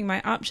just keeping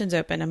my options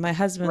open. And my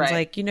husband's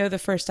like, the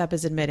first step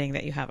is admitting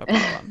that you have a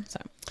problem. So,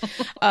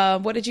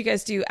 what did you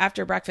guys do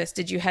after breakfast?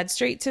 Did you head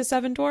straight to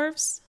Seven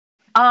Dwarfs?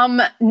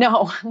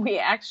 No, we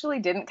actually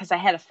didn't, because I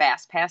had a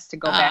fast pass to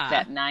go back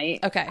that night.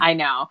 Okay. I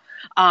know.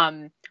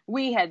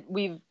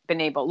 We've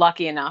been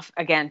lucky enough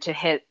again to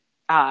hit,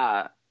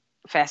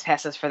 fast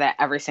passes for that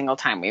every single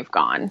time we've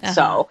gone.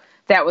 So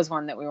that was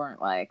one that we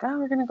weren't like, oh,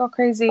 we're going to go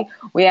crazy.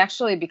 We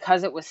actually,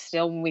 because it was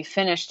still, when we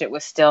finished, it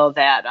was still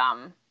that,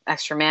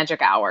 extra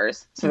magic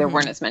hours. So there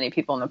weren't as many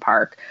people in the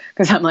park,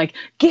 because I'm like,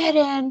 get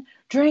in,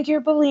 drink your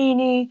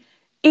Bellini,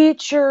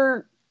 eat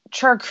your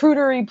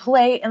charcuterie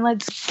plate, and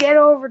let's get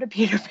over to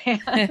Peter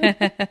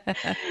Pan.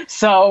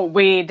 So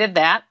we did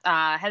that,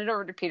 headed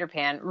over to Peter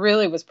Pan.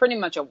 Really was pretty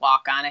much a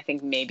walk on. I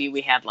think maybe we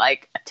had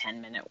like a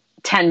 10-minute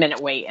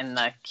wait in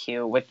the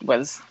queue, which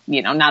was,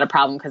 not a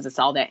problem because it's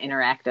all that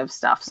interactive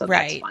stuff. So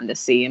that's fun to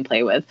see and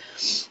play with.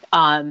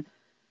 And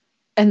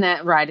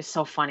that ride is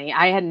so funny.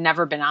 I had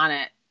never been on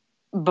it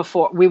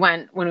before. When we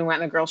went on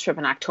the girls trip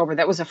in October,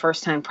 that was the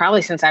first time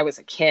probably since I was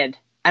a kid.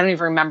 I don't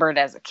even remember it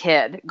as a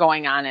kid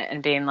going on it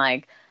and being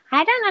like,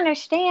 I don't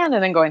understand.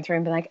 And then going through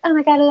and being like, oh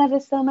my God, I love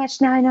it so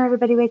much. Now I know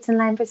everybody waits in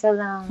line for so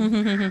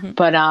long.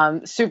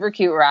 But super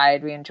cute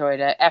ride. We enjoyed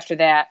it. After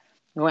that,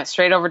 we went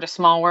straight over to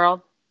Small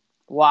World,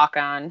 walk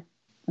on,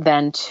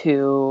 then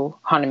to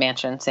Haunted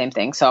Mansion, same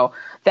thing. So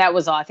that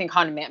was all. I think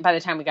by the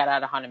time we got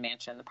out of Haunted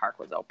Mansion, the park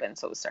was open.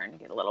 So it was starting to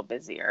get a little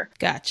busier.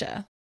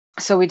 Gotcha.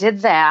 So we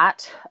did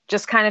that.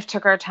 Just kind of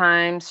took our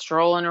time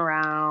strolling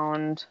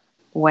around,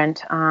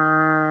 went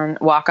on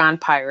Walk On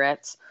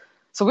Pirates.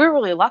 So we were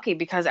really lucky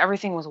because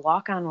everything was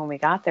walk on when we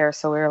got there.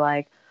 So we were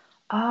like,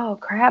 oh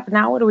crap,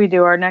 now what do we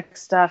do? Our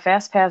next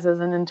fast pass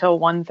isn't until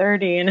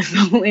 1:30 and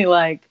it's only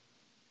like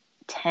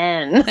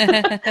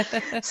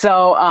 10.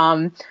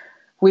 So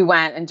we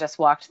went and just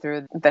walked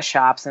through the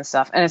shops and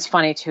stuff. And it's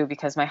funny too,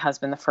 because my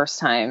husband, the first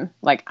time,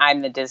 like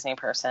I'm the Disney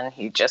person,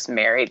 he just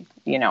married,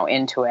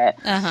 into it.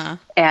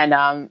 And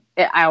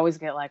I always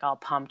get like all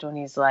pumped when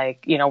he's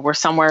like, we're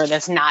somewhere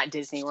that's not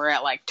Disney. We're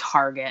at like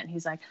Target. And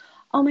he's like,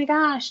 oh my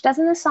gosh,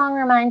 doesn't this song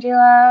remind you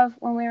of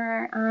when we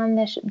were on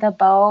the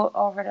boat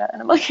over to,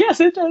 and I'm like, yes,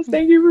 it does.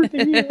 Thank you for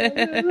thinking about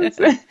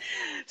it.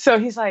 So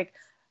he's like,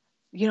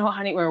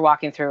 honey, we were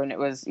walking through and it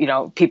was,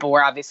 people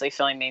were obviously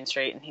filling Main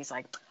Street. And he's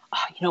like,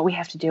 oh, what we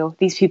have to do?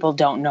 These people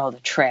don't know the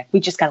trick. We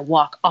just got to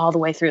walk all the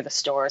way through the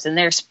stores, and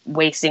they're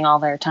wasting all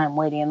their time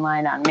waiting in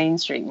line on Main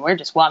Street. And we're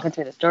just walking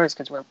through the stores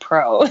because we're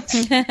pros.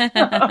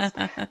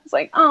 It's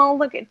like, oh,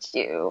 look at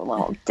you,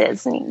 little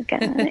Disney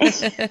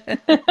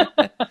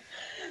guy.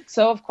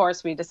 So, of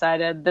course, we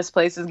decided this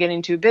place is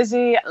getting too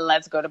busy.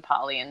 Let's go to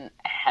Polly and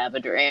have a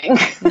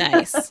drink.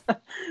 Nice.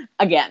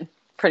 Again,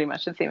 pretty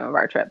much the theme of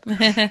our trip.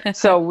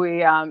 So we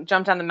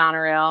jumped on the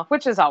monorail,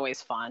 which is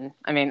always fun.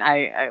 I mean,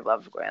 I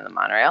love going on the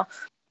monorail.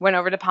 Went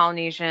over to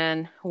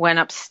Polynesian, went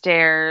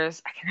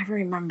upstairs. I can never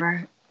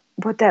remember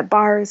what that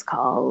bar is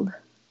called.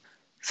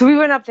 So we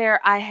went up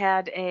there. I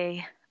had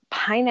a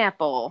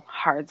pineapple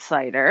hard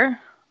cider,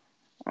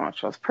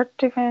 which was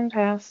pretty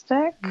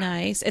fantastic.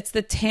 Nice. It's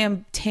the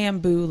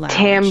Tambu Lounge.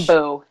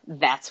 Tambu.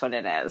 That's what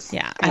it is.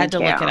 Yeah, I had to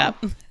look it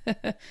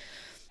up.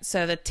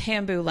 So the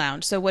Tambu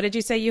Lounge. So what did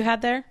you say you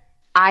had there?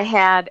 I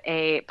had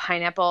a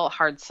pineapple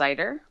hard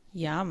cider.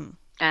 Yum.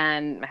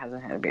 And my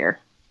husband had a beer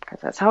because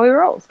that's how he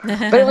rolls.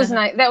 But it was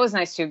nice. That was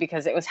nice too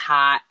because it was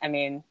hot. I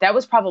mean, that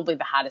was probably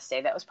the hottest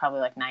day. That was probably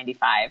like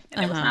 95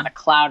 and it was not a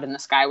cloud in the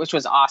sky, which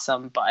was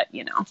awesome. But,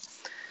 you know,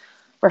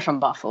 we're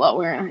from Buffalo.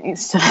 We're not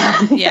used to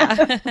that.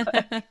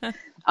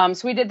 Yeah.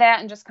 So we did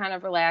that and just kind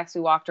of relaxed.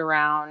 We walked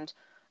around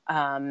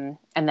and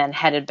then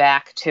headed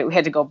back we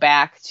had to go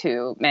back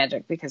to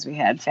Magic because we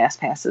had fast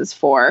passes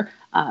for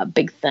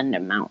Big Thunder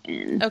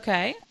Mountain.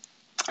 Okay.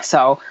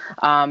 So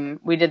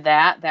we did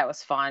that. That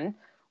was fun.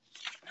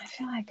 I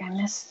feel like I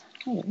missed.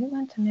 Wait, we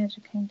went to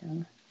Magic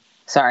Kingdom.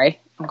 Sorry,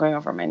 I'm going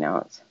over my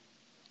notes.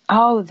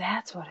 Oh,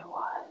 that's what it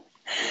was.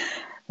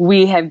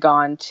 We had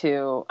gone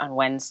to, on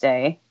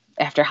Wednesday,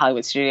 after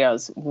Hollywood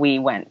Studios, we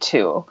went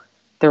to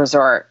the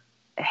resort,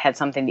 had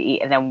something to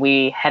eat, and then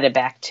we headed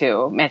back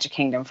to Magic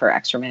Kingdom for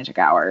extra magic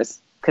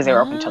hours because they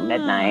were open till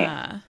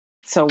midnight.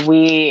 So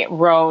we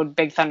rode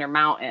Big Thunder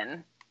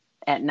Mountain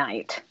at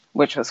night,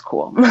 which was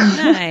cool.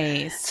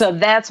 Nice. So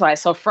that's why.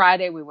 So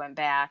Friday we went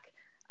back.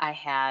 I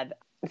had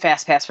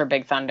Fast Pass for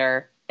Big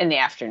Thunder in the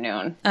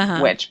afternoon,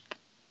 which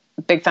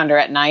Big Thunder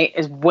at night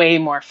is way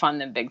more fun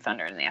than Big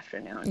Thunder in the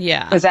afternoon.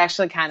 Yeah. It was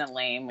actually kind of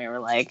lame. We were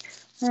like,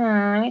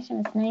 I wish it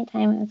was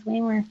nighttime. It was way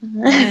more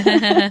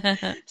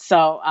fun.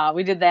 So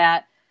we did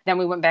that. Then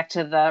we went back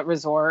to the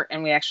resort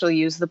and we actually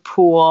used the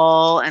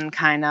pool and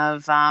kind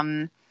of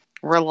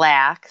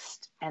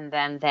relaxed. And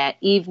then that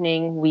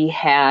evening we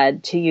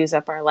had to use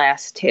up our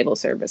last table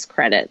service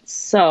credits.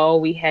 So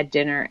we had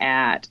dinner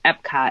at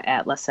Epcot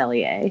at Le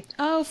Cellier.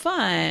 Oh,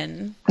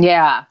 fun.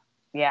 Yeah.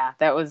 Yeah.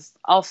 That was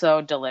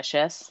also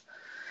delicious.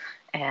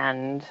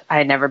 And I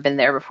had never been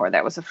there before.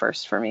 That was a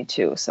first for me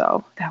too.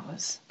 So that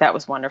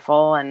was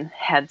wonderful, and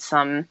had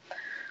some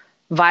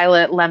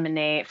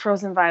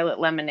frozen violet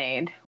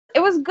lemonade. It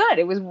was good.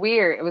 It was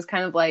weird. It was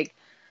kind of like,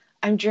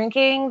 I'm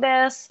drinking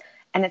this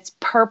and it's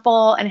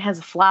purple and it has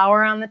a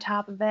flower on the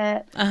top of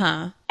it.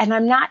 And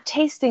I'm not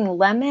tasting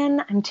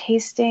lemon. I'm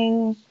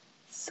tasting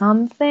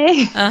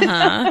something.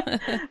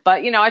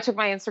 But, you know, I took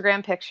my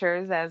Instagram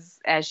pictures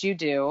as you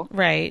do.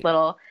 Right.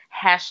 Little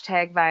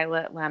hashtag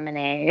violet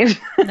lemonade.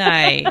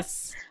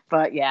 Nice.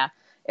 But yeah,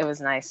 it was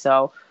nice.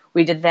 So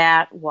we did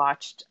that,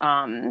 watched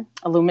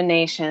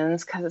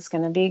Illuminations because it's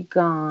going to be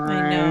gone.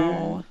 I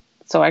know.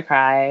 So I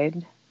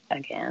cried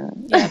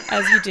again. Yeah,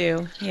 as you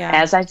do. Yeah.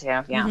 As I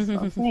do. Yeah.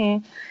 So it's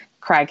me.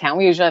 Cry count.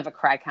 We usually have a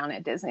cry count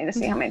at Disney to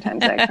see how many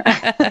times I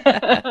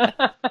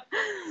cry.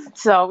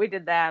 So we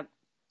did that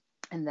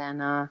and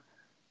then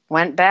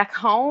went back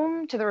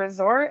home to the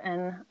resort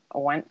and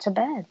went to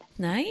bed.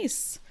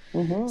 Nice.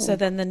 So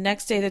then the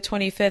next day, the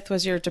 25th,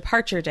 was your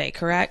departure day,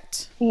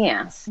 correct?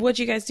 Yes. What'd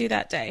you guys do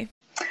that day?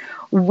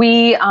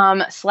 We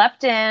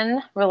slept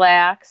in,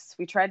 relaxed.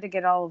 We tried to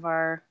get all of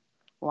our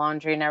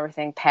laundry and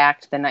everything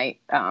packed the night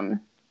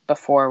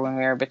before when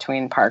we were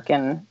between park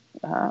and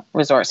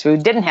resort. So we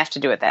didn't have to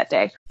do it that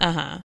day.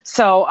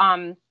 So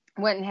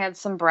went and had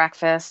some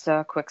breakfast,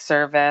 a quick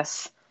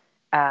service.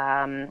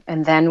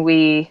 And then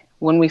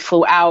when we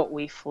flew out,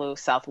 we flew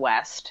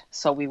Southwest.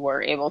 So we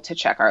were able to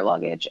check our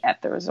luggage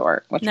at the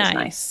resort, which was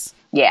nice.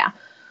 Yeah.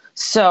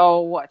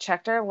 So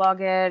checked our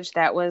luggage.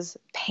 That was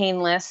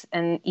painless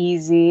and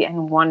easy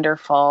and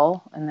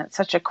wonderful. And that's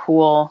just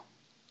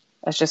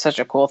such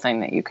a cool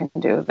thing that you can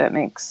do that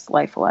makes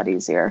life a lot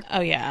easier.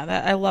 Oh,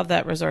 yeah. I love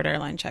that resort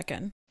airline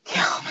check-in.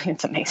 Yeah,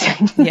 it's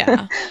amazing.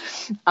 Yeah.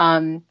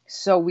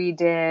 So we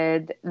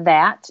did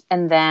that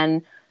and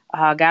then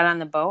got on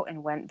the boat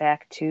and went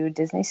back to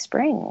Disney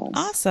Springs.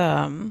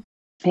 Awesome.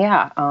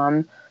 Yeah.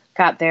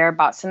 Got there,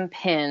 bought some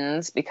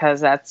pins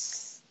because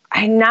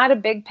I'm not a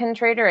big pin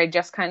trader. I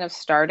just kind of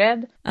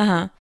started.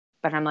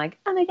 But I'm like,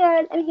 oh my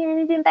God, I'm here and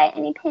I didn't buy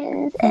any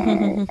pins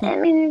and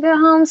I'm going to go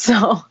home.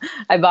 So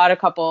I bought a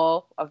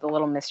couple of the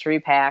little mystery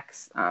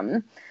packs.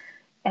 And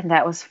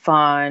that was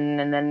fun.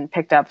 And then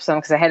picked up some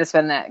because I had to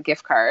spend that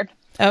gift card.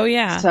 Oh,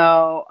 yeah.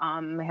 So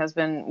my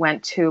husband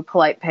went to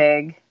Polite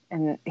Pig.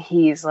 And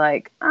he's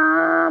like,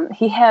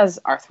 he has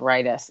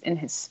arthritis in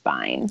his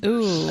spine.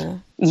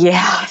 Ooh.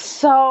 Yeah.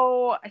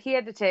 So he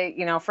had to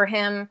take, for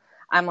him,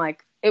 I'm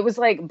like, it was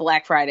like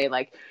Black Friday.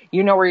 Like,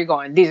 you know where you're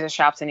going. These are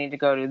shops I need to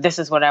go to. This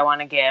is what I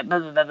want to get. Blah,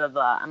 blah, blah, blah,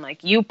 blah. I'm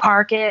like, you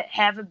park it,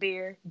 have a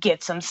beer,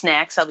 get some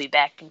snacks. I'll be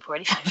back in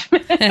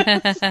 45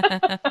 minutes.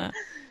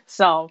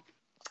 So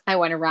I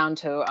went around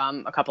to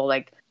a couple,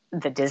 like,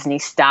 the Disney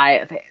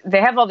style.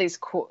 They have all these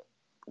cool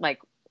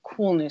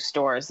new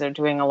stores. They're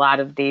doing a lot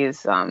of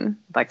these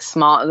like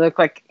small, look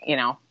like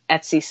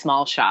Etsy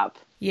small shop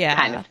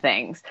Yeah. of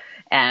things.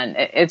 And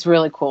it's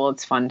really cool.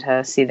 It's fun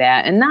to see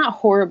that. And not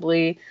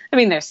horribly, I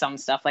mean, there's some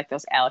stuff like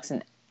those Alex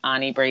and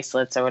Ani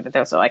bracelets or whatever,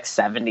 those are like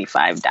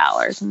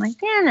 $75. I'm like,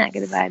 yeah, I'm not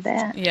going to buy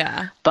that.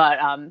 Yeah. But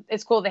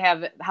it's cool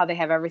how they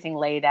have everything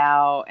laid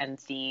out and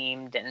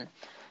themed,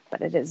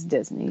 but it is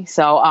Disney.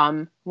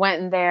 So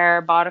went in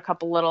there, bought a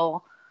couple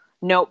little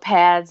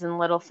notepads and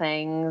little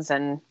things,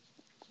 and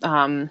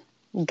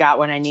got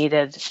what I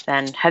needed,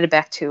 then headed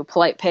back to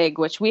Polite Pig,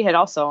 which we had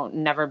also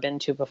never been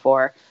to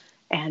before.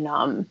 And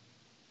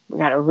we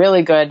got a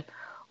really good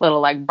little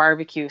like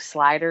barbecue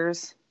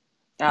sliders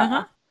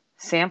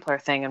sampler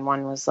thing. And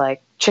one was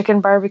like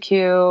chicken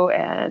barbecue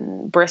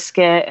and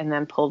brisket and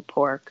then pulled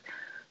pork.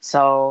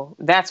 So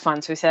that's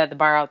fun. So we sat at the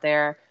bar out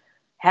there,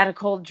 had a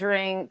cold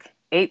drink,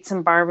 ate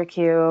some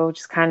barbecue,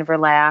 just kind of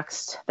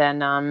relaxed.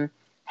 Then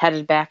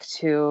headed back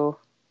to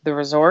the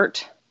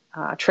resort.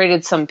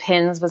 Traded some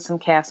pins with some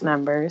cast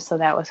members, so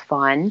that was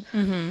fun.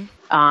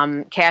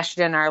 Mm-hmm. Cashed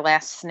in our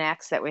last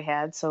snacks that we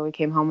had, so we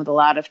came home with a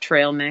lot of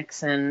trail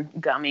mix and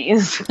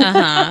gummies.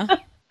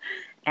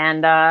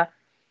 And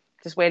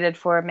just waited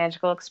for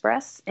Magical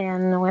Express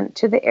and went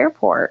to the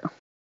airport.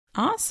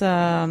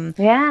 Awesome.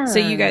 Yeah.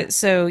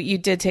 So you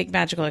did take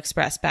Magical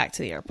Express back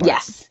to the airport?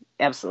 Yes,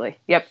 absolutely.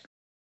 Yep.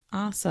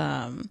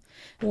 Awesome.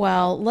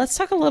 Well, let's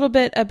talk a little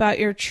bit about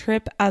your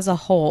trip as a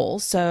whole.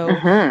 So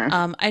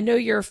I know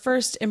your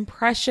first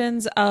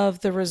impressions of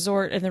the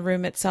resort and the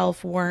room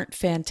itself weren't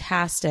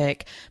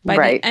fantastic. By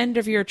the end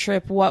of your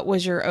trip, what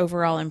was your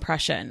overall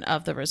impression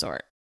of the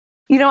resort?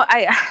 You know,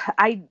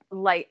 I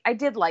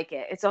did like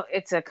it.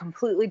 It's a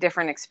completely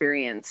different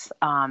experience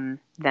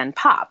than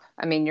Pop.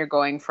 I mean, you're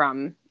going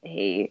from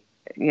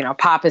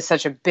Pop is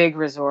such a big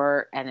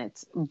resort and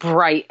it's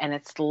bright and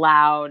it's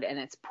loud and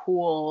it's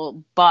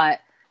pool. But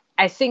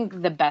I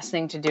think the best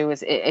thing to do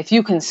is, if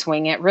you can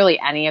swing it, really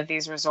any of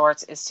these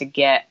resorts, is to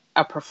get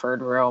a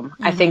preferred room.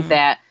 Mm-hmm. I think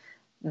that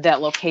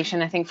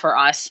location, I think for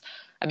us,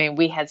 I mean,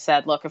 we had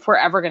said, look, if we're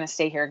ever going to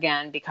stay here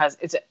again, because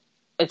it's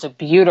a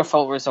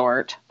beautiful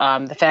resort.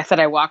 The fact that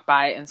I walked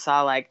by and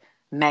saw like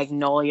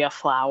magnolia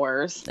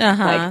flowers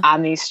like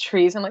on these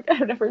trees, I'm like,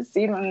 I've never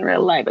seen one in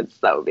real life. It's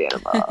so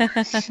beautiful.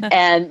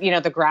 And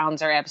the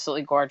grounds are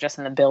absolutely gorgeous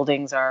and the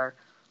buildings are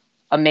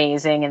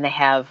amazing, and they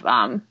have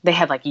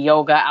like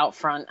yoga out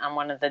front on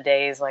one of the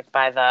days, like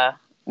by the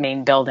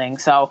main building.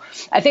 So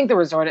I think the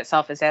resort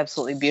itself is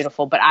absolutely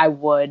beautiful, but I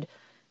would,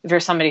 if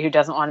you're somebody who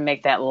doesn't want to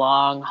make that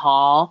long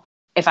haul,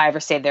 if I ever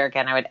stayed there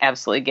again, I would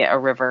absolutely get a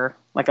river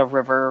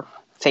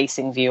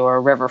facing view or a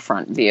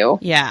riverfront view.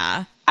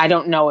 Yeah. I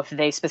don't know if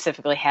they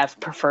specifically have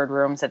preferred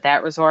rooms at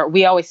that resort.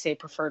 We always say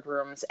preferred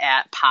rooms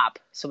at Pop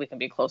so we can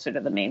be closer to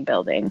the main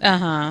building.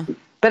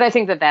 But I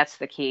think that that's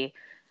the key.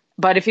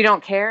 But if you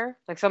don't care,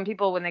 like some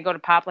people, when they go to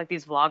Pop, like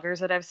these vloggers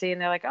that I've seen,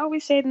 they're like, oh, we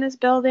stayed in this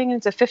building and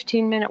it's a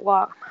 15-minute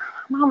walk.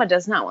 Mama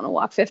does not want to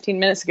walk 15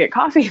 minutes to get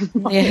coffee.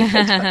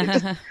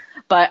 Yeah.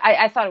 But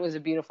I thought it was a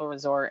beautiful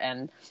resort,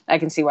 and I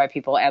can see why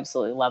people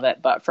absolutely love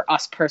it. But for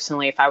us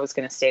personally, if I was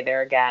going to stay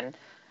there again,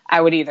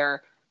 I would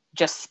either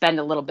just spend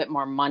a little bit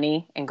more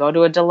money and go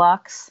to a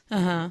deluxe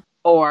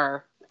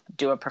or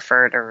do a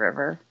preferred or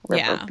river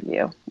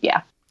view.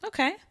 Yeah.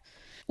 Okay.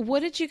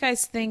 What did you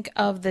guys think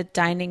of the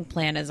dining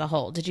plan as a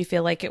whole? Did you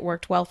feel like it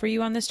worked well for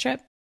you on this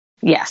trip?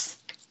 Yes.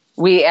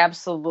 We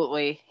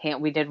absolutely,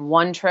 we did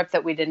one trip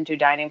that we didn't do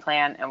dining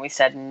plan and we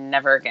said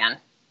never again.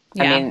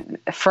 Yeah. I mean,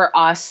 for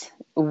us,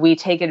 we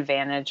take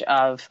advantage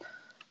of,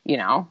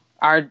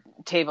 our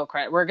table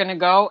credit. We're going to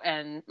go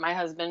and my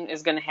husband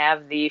is going to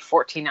have the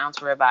 14-ounce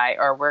ribeye,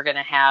 or we're going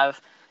to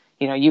have,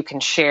 you can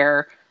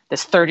share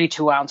this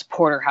 32-ounce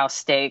porterhouse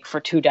steak for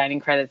 2 dining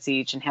credits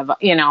each and have,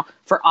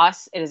 for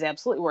us, it is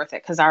absolutely worth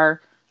it because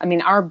our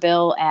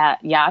bill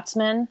at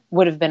Yachtsman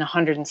would have been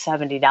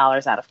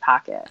 $170 out of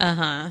pocket.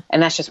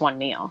 And that's just one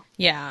meal.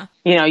 Yeah.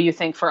 You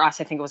think for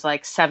us, I think it was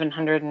like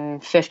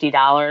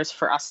 $750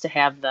 for us to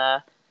have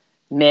the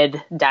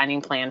mid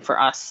dining plan for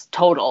us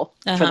total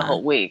for the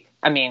whole week.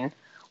 I mean,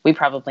 we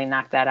probably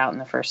knocked that out in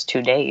the first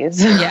 2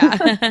 days.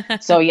 Yeah.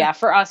 So yeah,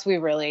 for us, we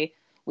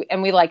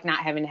like not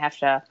having to have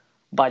to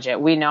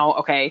budget. We know,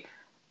 okay,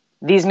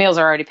 these meals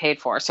are already paid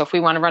for. So if we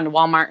want to run to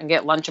Walmart and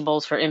get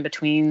Lunchables for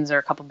in-betweens or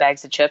a couple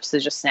bags of chips to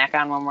just snack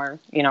on when we're,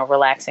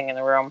 relaxing in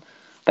the room.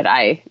 But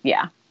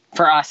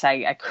for us,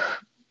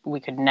 we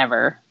could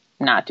never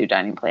not do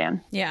dining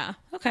plan. Yeah.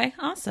 Okay.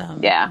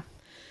 Awesome. Yeah.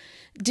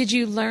 Did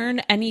you learn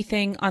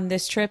anything on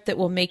this trip that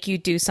will make you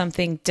do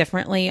something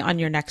differently on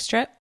your next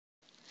trip?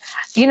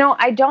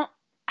 I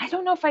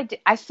don't know if I did.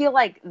 I feel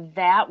like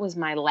that was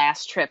my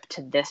last trip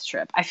to this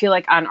trip. I feel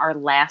like on our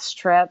last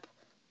trip,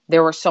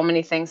 there were so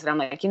many things that I'm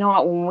like, you know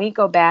what, when we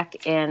go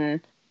back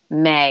in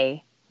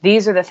May,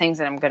 these are the things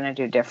that I'm going to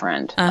do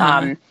different.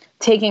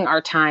 Taking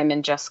our time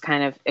and just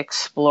kind of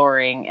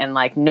exploring and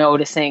like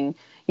noticing,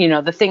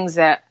 the things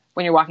that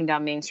when you're walking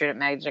down Main Street at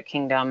Magic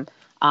Kingdom,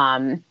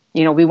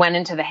 we went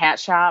into the hat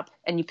shop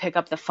and you pick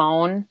up the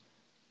phone.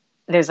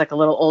 There's like a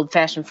little old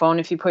fashioned phone.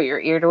 If you put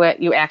your ear to it,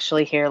 you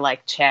actually hear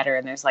like chatter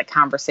and there's like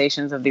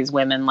conversations of these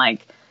women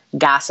like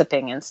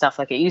gossiping and stuff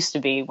like it used to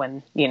be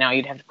when, you know,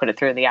 you'd have to put it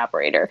through the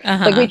operator.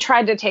 Like we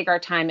tried to take our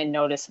time and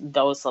notice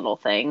those little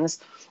things.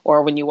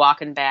 Or when you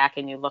walk in back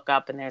and you look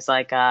up and there's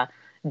like a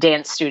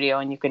dance studio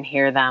and you can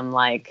hear them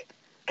like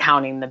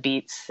counting the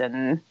beats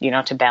and, you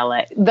know, to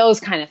ballet, those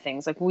kind of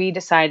things. Like we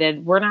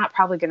decided we're not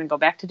probably going to go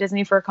back to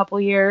Disney for a couple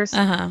years.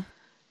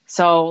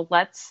 So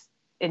let's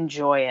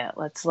enjoy it.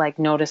 Let's like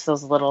notice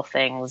those little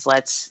things.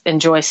 Let's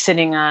enjoy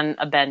sitting on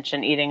a bench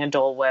and eating a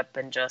Dole Whip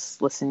and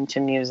just listening to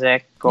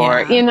music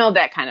or, you know,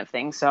 that kind of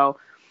thing. So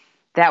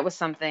that was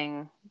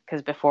something,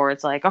 because before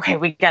it's like, okay,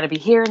 we got to be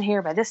here and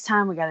here by this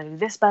time. We got to do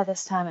this by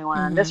this time. I want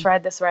on this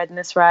ride, and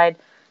this ride.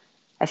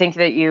 I think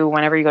that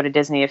whenever you go to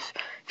Disney, if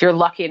you're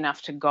lucky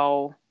enough to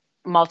go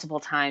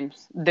multiple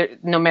times,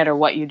 no matter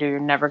what you do, you're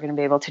never going to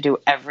be able to do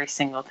every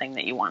single thing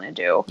that you want to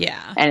do.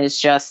 Yeah. And it's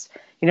just,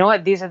 you know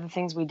what, these are the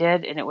things we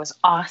did and it was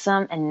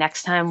awesome. And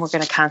next time we're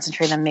going to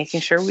concentrate on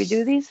making sure we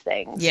do these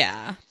things.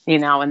 Yeah. You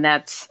know, and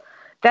that's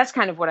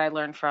kind of what I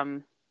learned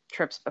from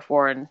trips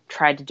before and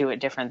tried to do it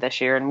different this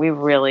year. And we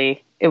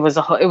really, it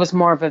was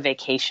more of a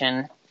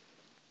vacation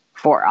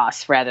for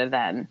us rather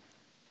than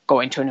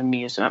going to an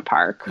amusement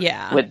park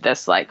with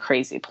this like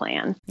crazy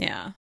plan.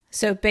 Yeah.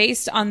 So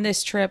based on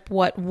this trip,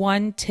 what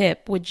one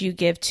tip would you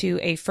give to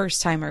a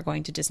first timer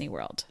going to Disney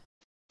World?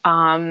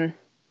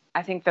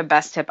 I think the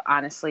best tip,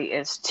 honestly,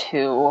 is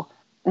to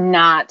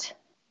not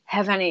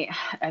have any,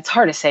 it's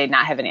hard to say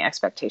not have any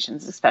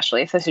expectations,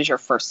 especially if this is your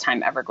first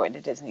time ever going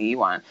to Disney.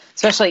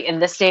 Especially in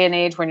this day and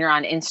age when you're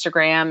on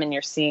Instagram and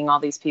you're seeing all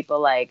these people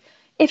like,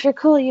 if you're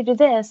cool, you do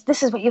this.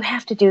 This is what you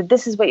have to do.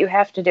 This is what you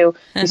have to do.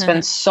 You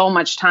spend so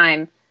much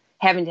time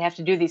having to have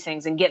to do these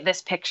things and get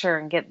this picture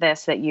and get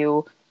this that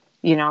you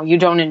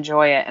don't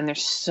enjoy it. And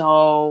there's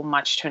so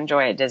much to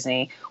enjoy at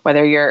Disney,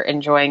 whether you're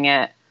enjoying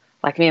it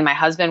like me and my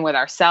husband with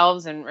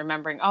ourselves and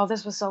remembering, oh,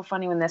 this was so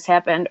funny when this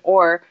happened.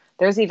 Or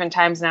there's even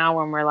times now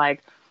when we're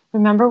like,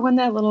 remember when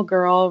that little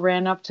girl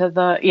ran up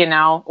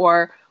to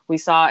or we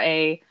saw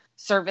a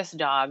service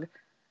dog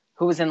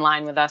who was in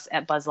line with us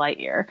at Buzz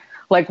Lightyear.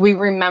 Like we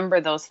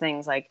remember those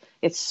things. Like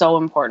it's so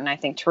important, I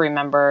think, to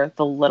remember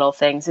the little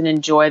things and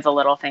enjoy the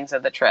little things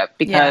of the trip,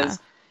 because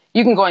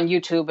you can go on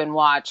YouTube and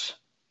watch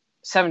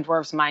Seven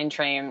Dwarfs Mine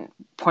Train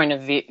point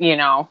of view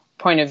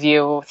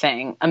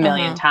thing a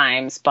million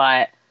times.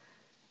 But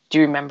do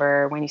you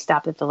remember when you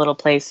stopped at the little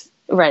place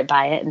right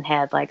by it and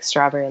had like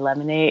strawberry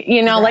lemonade?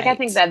 Like I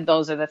think that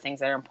those are the things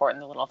that are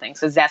important, the little things,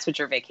 because that's what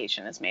your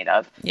vacation is made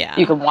of. Yeah.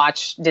 You can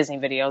watch Disney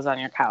videos on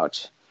your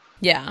couch.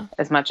 Yeah.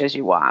 As much as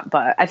you want.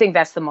 But I think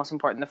that's the most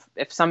important.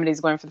 If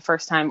somebody's going for the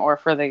first time or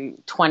for the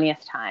 20th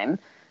time,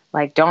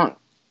 like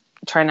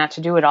try not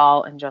to do it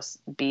all and just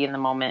be in the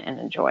moment and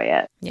enjoy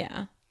it.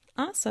 Yeah.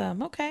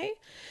 Awesome. Okay.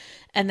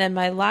 And then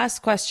my last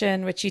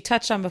question, which you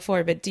touched on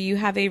before, but do you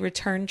have a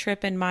return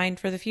trip in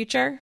mind for the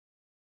future?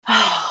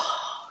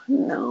 Oh,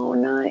 no,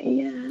 not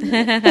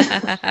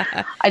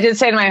yet. I did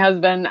say to my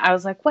husband, I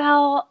was like,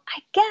 well,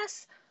 I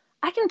guess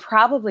I can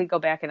probably go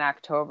back in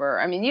October.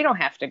 I mean, you don't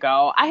have to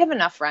go. I have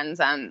enough friends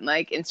on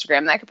like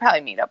Instagram that I could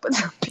probably meet up with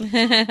some people.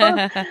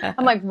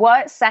 I'm like,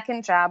 what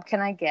second job can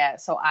I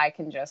get so I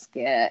can just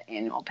get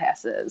annual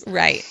passes?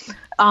 Right.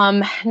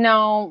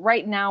 No,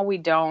 right now we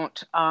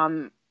don't.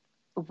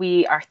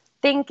 We are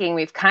thinking,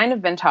 we've kind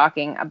of been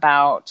talking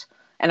about,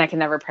 and I can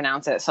never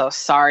pronounce it, so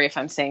sorry if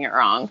I'm saying it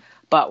wrong,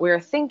 but we're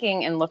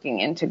thinking and looking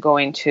into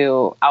going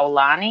to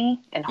Aulani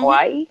in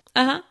Hawaii.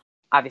 Uh-huh.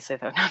 Obviously,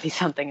 that would not be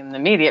something in the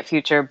immediate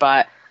future,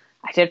 but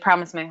I did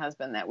promise my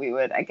husband that we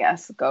would, I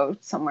guess, go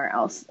somewhere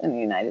else in the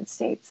United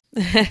States.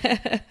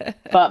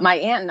 But my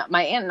aunt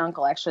and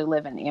uncle actually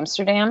live in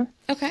Amsterdam.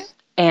 Okay.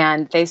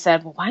 And they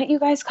said, well, why don't you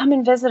guys come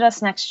and visit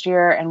us next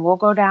year and we'll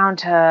go down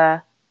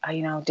to,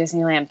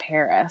 Disneyland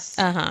Paris.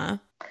 Uh-huh.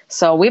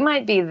 So we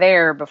might be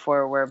there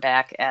before we're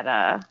back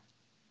at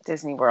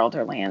Disney World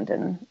or Land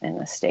in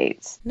the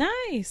States.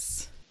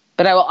 Nice.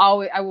 But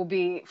I will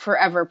be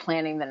forever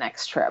planning the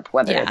next trip,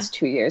 whether it's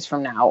 2 years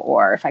from now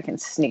or if I can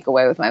sneak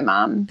away with my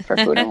mom for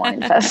Food and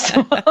Wine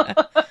Festival.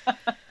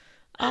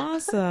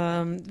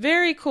 Awesome.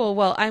 Very cool.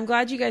 Well, I'm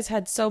glad you guys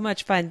had so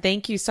much fun.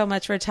 Thank you so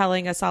much for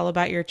telling us all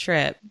about your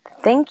trip.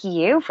 Thank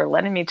you for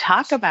letting me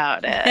talk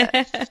about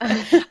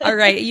it. All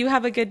right. You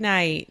have a good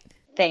night.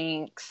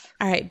 Thanks.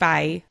 All right.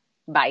 Bye.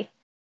 Bye.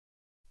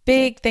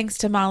 Big thanks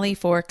to Molly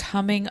for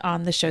coming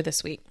on the show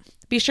this week.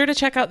 Be sure to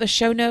check out the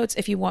show notes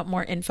if you want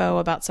more info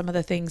about some of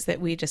the things that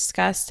we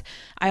discussed.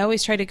 I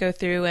always try to go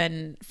through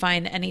and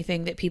find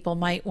anything that people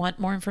might want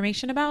more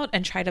information about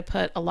and try to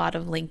put a lot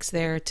of links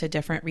there to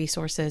different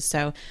resources.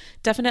 So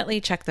definitely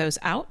check those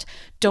out.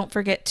 Don't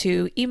forget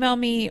to email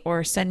me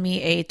or send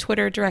me a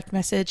Twitter direct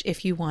message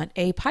if you want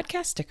a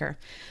podcast sticker.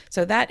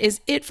 So that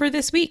is it for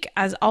this week.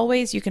 As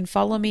always, you can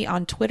follow me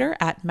on Twitter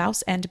at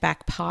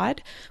mouseandbackpod.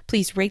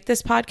 Please rate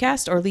this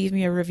podcast or leave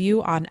me a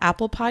review on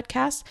Apple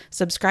Podcasts.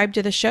 Subscribe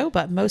to the show,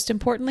 but most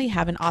importantly,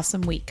 have an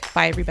awesome week.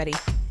 Bye, everybody.